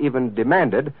volunteered, even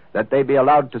demanded, that they be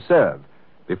allowed to serve.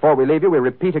 Before we leave you, we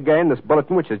repeat again this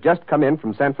bulletin which has just come in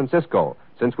from San Francisco.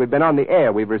 Since we've been on the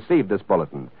air, we've received this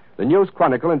bulletin. The News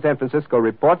Chronicle in San Francisco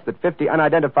reports that 50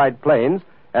 unidentified planes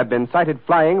have been sighted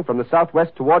flying from the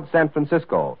southwest towards San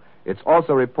Francisco. It's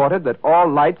also reported that all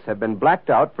lights have been blacked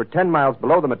out for 10 miles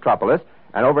below the metropolis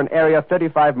and over an area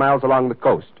 35 miles along the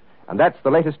coast. And that's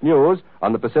the latest news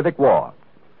on the Pacific War.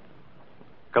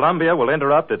 Columbia will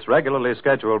interrupt its regularly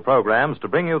scheduled programs to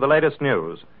bring you the latest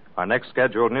news. Our next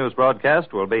scheduled news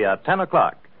broadcast will be at 10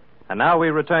 o'clock. And now we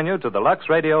return you to the Lux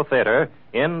Radio Theater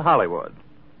in Hollywood.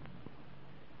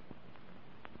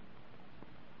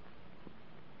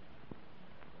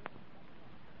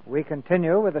 We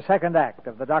continue with the second act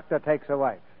of The Doctor Takes a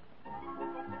Wife.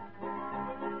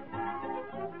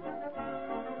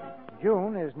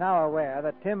 June is now aware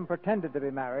that Tim pretended to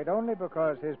be married only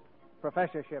because his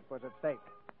professorship was at stake.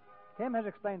 Tim has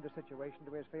explained the situation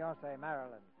to his fiancée,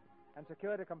 Marilyn, and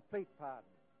secured a complete pardon.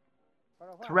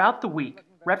 Throughout the week,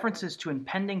 references to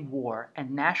impending war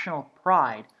and national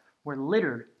pride were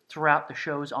littered throughout the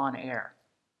show's on-air.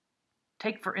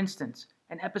 Take, for instance,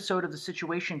 an episode of the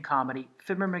situation comedy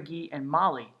Fibber McGee and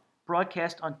Molly,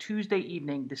 broadcast on Tuesday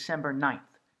evening, December 9th.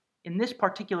 In this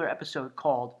particular episode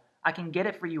called I Can Get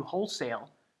It For You Wholesale,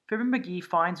 Fibber McGee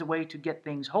finds a way to get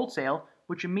things wholesale,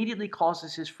 which immediately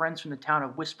causes his friends from the town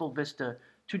of Wistful Vista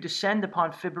to descend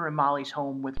upon Fibber and Molly's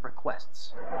home with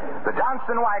requests. The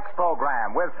Johnson Wax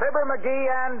Program with Fibber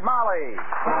McGee and Molly.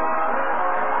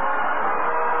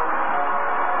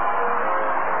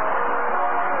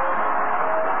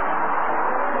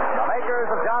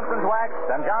 Johnson's Wax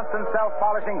and Johnson's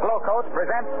Self-Polishing Glow Coat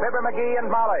present Fibber McGee and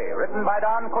Molly, written by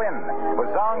Don Quinn, with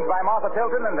songs by Martha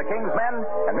Tilton and the King's Men,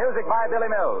 and music by Billy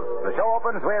Mills. The show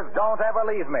opens with Don't Ever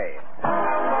Leave Me.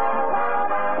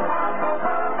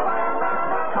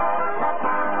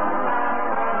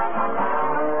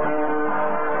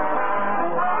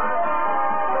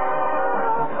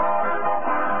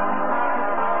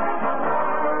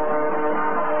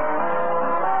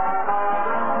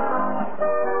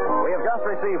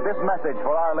 This message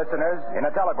for our listeners in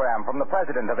a telegram from the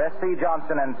president of S.C.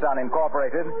 Johnson & Son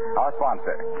Incorporated, our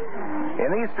sponsor. In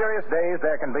these serious days,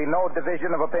 there can be no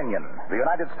division of opinion. The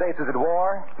United States is at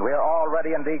war. We are all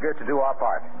ready and eager to do our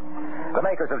part. The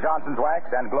makers of Johnson's Wax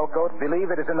and Glow Coat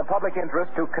believe it is in the public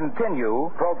interest to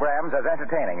continue programs as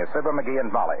entertaining as Fibber McGee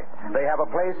and Molly. They have a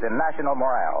place in national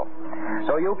morale.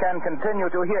 So you can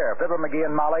continue to hear Fibber McGee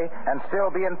and Molly and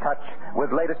still be in touch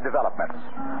with latest developments.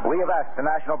 We have asked the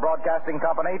National Broadcasting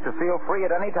Company to feel free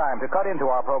at any time to cut into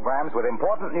our programs with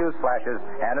important news flashes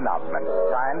and announcements.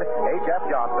 Signed, H.F.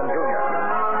 Johnson, Jr.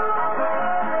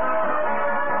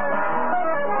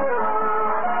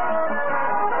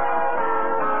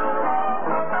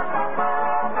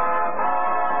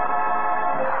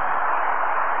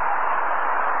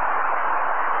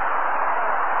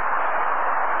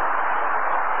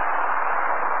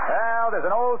 Well, there's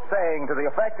an old saying to the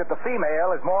effect that the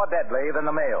female is more deadly than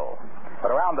the male. But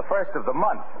around the first of the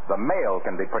month, the male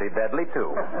can be pretty deadly,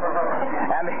 too.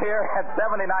 And here at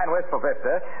 79 Wistful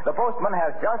Vista, the postman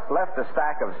has just left a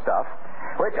stack of stuff,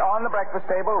 which on the breakfast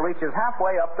table reaches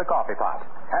halfway up the coffee pot.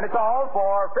 And it's all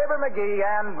for Fibber McGee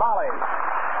and Molly.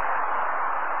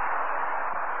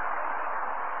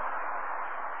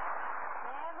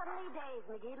 Heavenly days,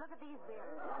 McGee. Look at these beers.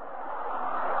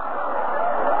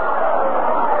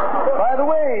 By the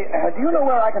way, do you know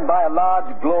where I can buy a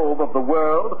large globe of the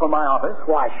world for my office?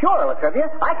 Why, sure, Latrivia.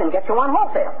 I can get you one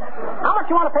wholesale. How much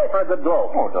you want to pay for a good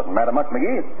globe? Oh, it doesn't matter much,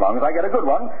 McGee. As long as I get a good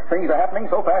one. Things are happening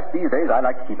so fast these days, I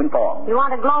like to keep informed. You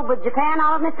want a globe with Japan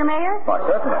on it, Mr. Mayor? Why,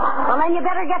 certainly. Well, then you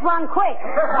better get one quick.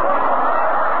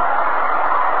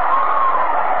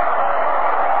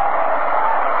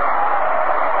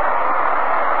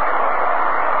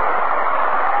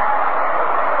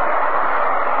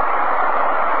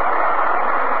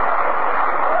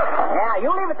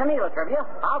 To me, Latrivia.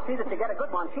 I'll see that you get a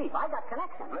good one cheap. I got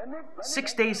connections.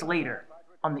 6 days later,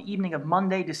 on the evening of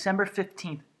Monday, December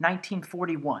 15th,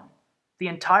 1941, the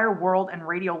entire world and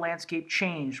radio landscape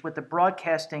changed with the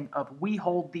broadcasting of We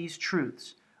Hold These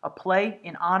Truths, a play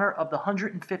in honor of the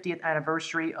 150th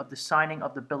anniversary of the signing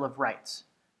of the Bill of Rights.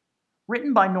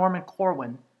 Written by Norman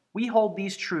Corwin, We Hold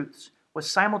These Truths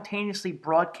was simultaneously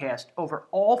broadcast over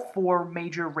all 4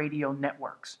 major radio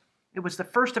networks. It was the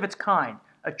first of its kind,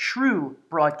 a true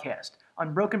broadcast,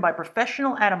 unbroken by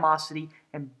professional animosity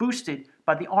and boosted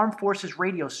by the Armed Forces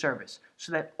Radio Service,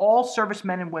 so that all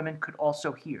servicemen and women could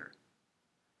also hear.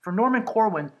 For Norman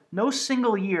Corwin, no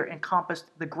single year encompassed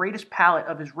the greatest palette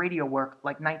of his radio work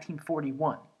like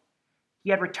 1941. He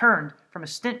had returned from a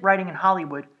stint writing in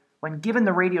Hollywood when given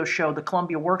the radio show The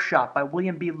Columbia Workshop by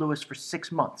William B. Lewis for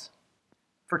 6 months.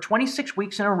 For 26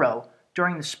 weeks in a row,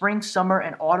 during the spring, summer,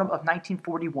 and autumn of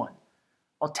 1941,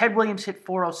 while Ted Williams hit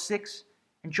 406,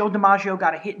 and Joe DiMaggio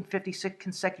got a hit in 56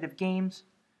 consecutive games,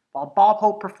 while Bob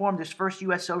Hope performed his first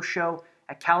USO show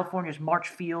at California's March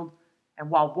Field,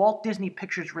 and while Walt Disney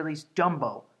Pictures released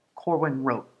Dumbo, Corwin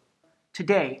wrote.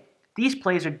 Today, these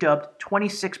plays are dubbed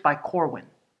 26 by Corwin.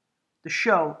 The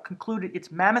show concluded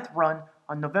its mammoth run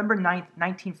on November 9,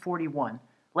 1941,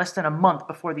 less than a month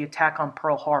before the attack on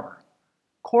Pearl Harbor.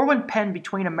 Corwin penned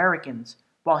Between Americans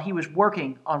while he was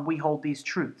working on We Hold These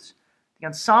Truths. The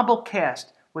ensemble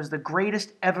cast was the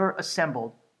greatest ever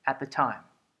assembled at the time.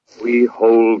 We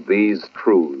hold these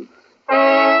truths.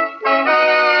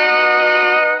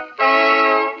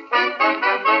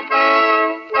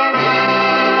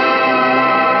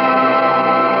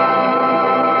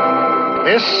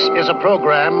 This is a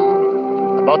program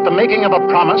about the making of a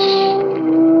promise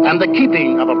and the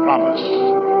keeping of a promise.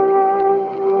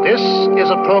 This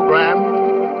is a program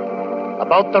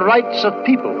about the rights of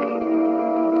people.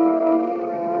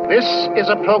 This is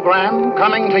a program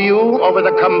coming to you over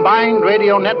the combined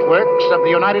radio networks of the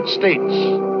United States,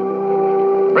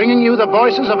 bringing you the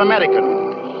voices of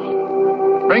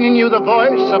Americans, bringing you the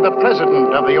voice of the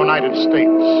President of the United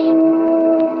States.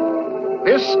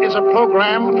 This is a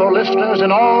program for listeners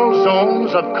in all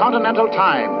zones of continental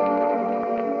time,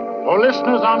 for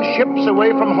listeners on ships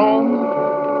away from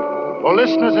home, for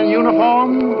listeners in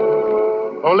uniform,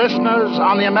 for listeners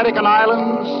on the American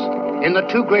islands, in the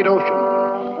 2 great oceans.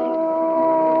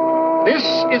 This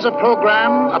is a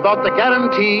program about the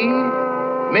guarantee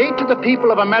made to the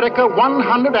people of America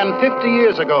 150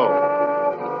 years ago.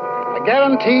 A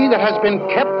guarantee that has been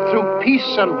kept through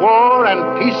peace and war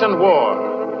and peace and war.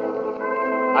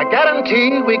 A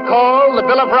guarantee we call the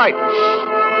Bill of Rights.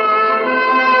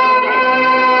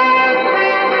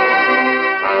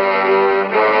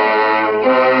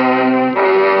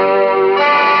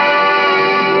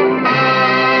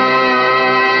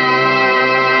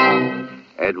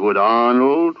 Edward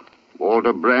Arnold,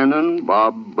 Walter Brennan,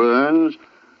 Bob Burns,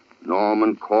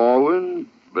 Norman Corwin,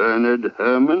 Bernard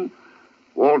Herrmann,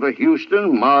 Walter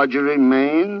Houston, Marjorie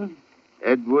Main,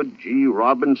 Edward G.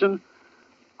 Robinson,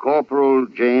 Corporal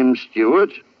James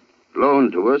Stewart,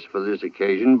 loaned to us for this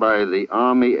occasion by the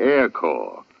Army Air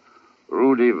Corps,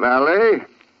 Rudy Valle,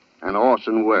 and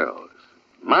Orson Welles.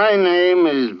 My name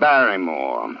is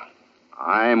Barrymore.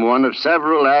 I am one of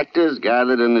several actors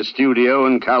gathered in a studio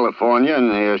in California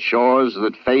near shores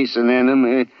that face an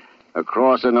enemy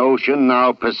across an ocean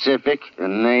now Pacific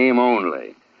in name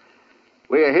only.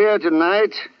 We are here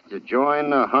tonight to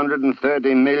join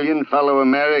 130 million fellow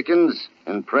Americans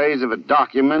in praise of a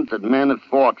document that men have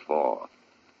fought for,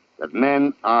 that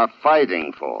men are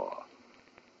fighting for,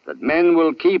 that men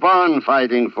will keep on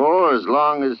fighting for as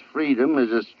long as freedom is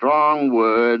a strong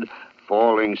word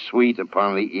falling sweet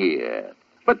upon the ear.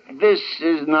 But this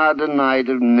is not a night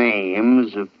of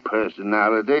names, of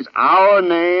personalities. Our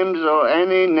names or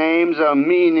any names are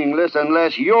meaningless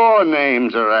unless your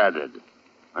names are added,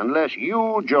 unless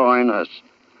you join us.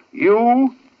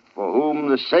 You, for whom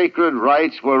the sacred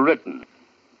rights were written,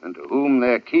 and to whom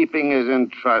their keeping is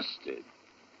entrusted.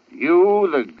 You,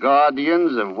 the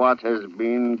guardians of what has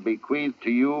been bequeathed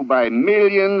to you by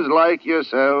millions like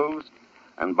yourselves,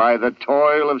 and by the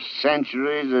toil of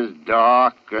centuries as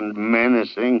dark and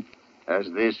menacing as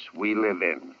this we live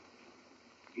in.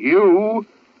 You,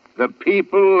 the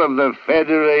people of the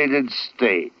Federated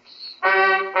States.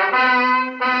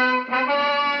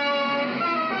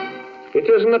 It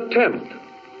is an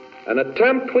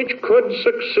attempt which could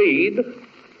succeed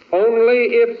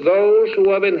only if those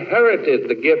who have inherited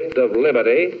the gift of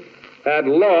liberty had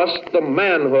lost the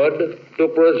manhood to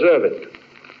preserve it.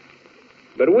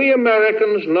 But we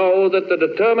Americans know that the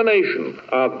determination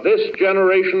of this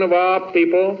generation of our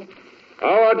people,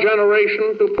 our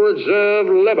generation to preserve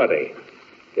liberty,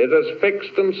 is as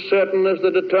fixed and certain as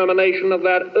the determination of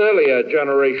that earlier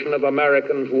generation of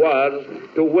Americans was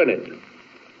to win it.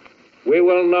 We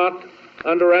will not,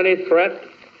 under any threat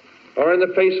or in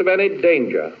the face of any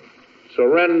danger,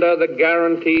 surrender the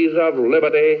guarantees of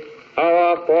liberty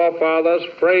our forefathers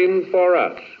framed for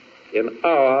us in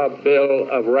our Bill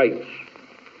of Rights.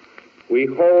 We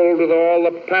hold with all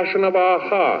the passion of our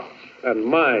hearts and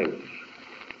minds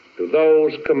to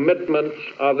those commitments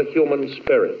of the human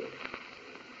spirit.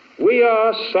 We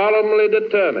are solemnly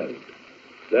determined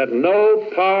that no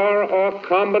power or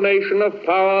combination of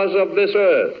powers of this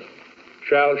earth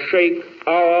shall shake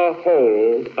our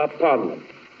hold upon them.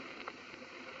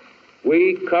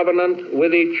 We covenant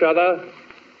with each other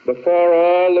before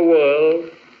all the world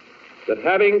that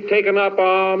having taken up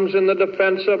arms in the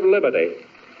defense of liberty,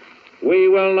 we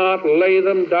will not lay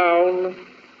them down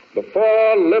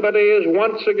before liberty is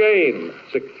once again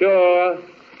secure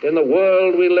in the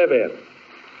world we live in.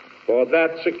 For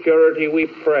that security we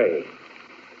pray.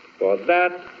 For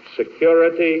that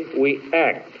security we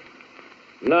act,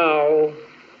 now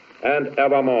and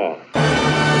evermore.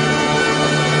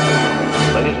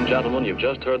 Ladies and gentlemen, you've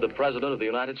just heard the President of the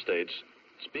United States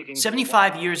speaking.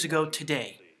 75 years ago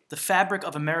today, the fabric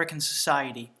of American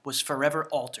society was forever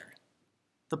altered.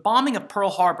 The bombing of Pearl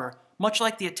Harbor, much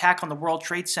like the attack on the World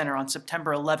Trade Center on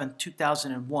September 11,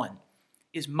 2001,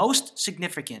 is most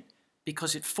significant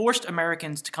because it forced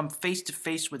Americans to come face to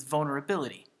face with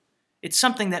vulnerability. It's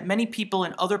something that many people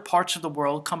in other parts of the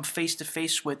world come face to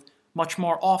face with much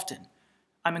more often.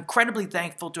 I'm incredibly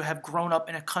thankful to have grown up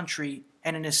in a country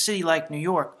and in a city like New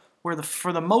York, where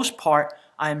for the most part,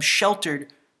 I am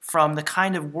sheltered from the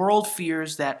kind of world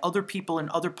fears that other people in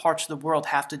other parts of the world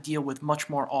have to deal with much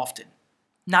more often.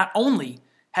 Not only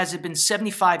has it been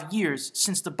 75 years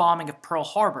since the bombing of Pearl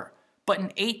Harbor, but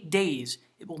in 8 days,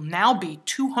 it will now be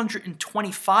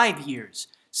 225 years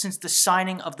since the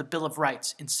signing of the Bill of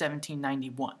Rights in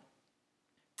 1791.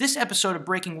 This episode of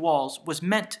Breaking Walls was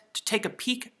meant to take a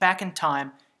peek back in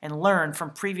time and learn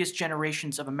from previous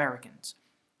generations of Americans.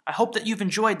 I hope that you've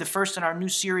enjoyed the first in our new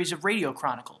series of Radio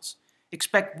Chronicles.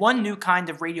 Expect one new kind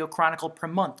of Radio Chronicle per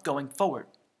month going forward.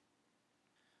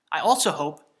 I also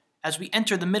hope, as we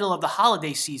enter the middle of the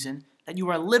holiday season, that you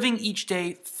are living each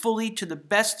day fully to the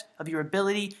best of your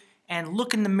ability and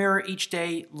look in the mirror each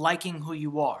day liking who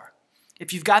you are.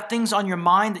 If you've got things on your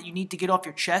mind that you need to get off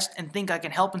your chest and think I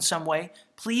can help in some way,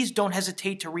 please don't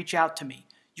hesitate to reach out to me.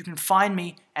 You can find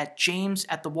me at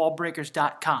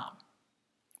james@thewallbreakers.com.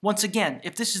 Once again,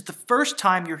 if this is the first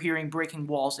time you're hearing Breaking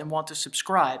Walls and want to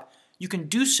subscribe, you can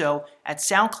do so at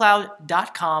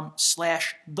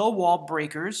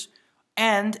soundcloud.com/thewallbreakers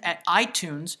and at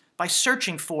iTunes by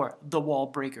searching for The Wall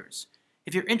Breakers.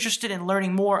 If you're interested in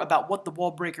learning more about what The Wall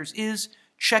Breakers is,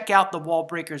 check out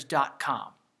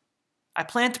thewallbreakers.com. I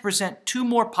plan to present 2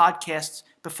 more podcasts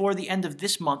before the end of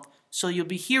this month, so you'll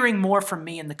be hearing more from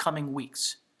me in the coming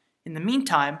weeks. In the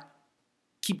meantime,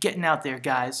 keep getting out there,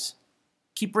 guys.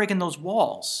 Keep breaking those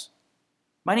walls.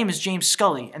 My name is James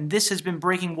Scully, and this has been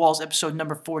Breaking Walls episode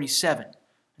number 47.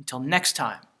 Until next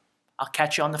time, I'll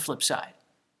catch you on the flip side.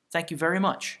 Thank you very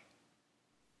much.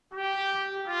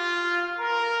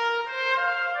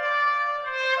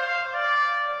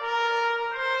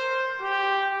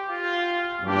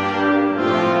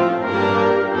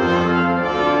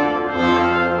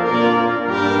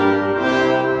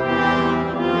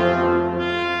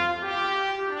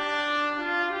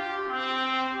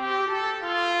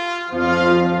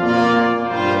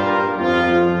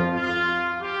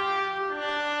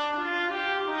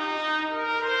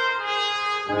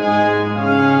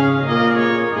 Thank you.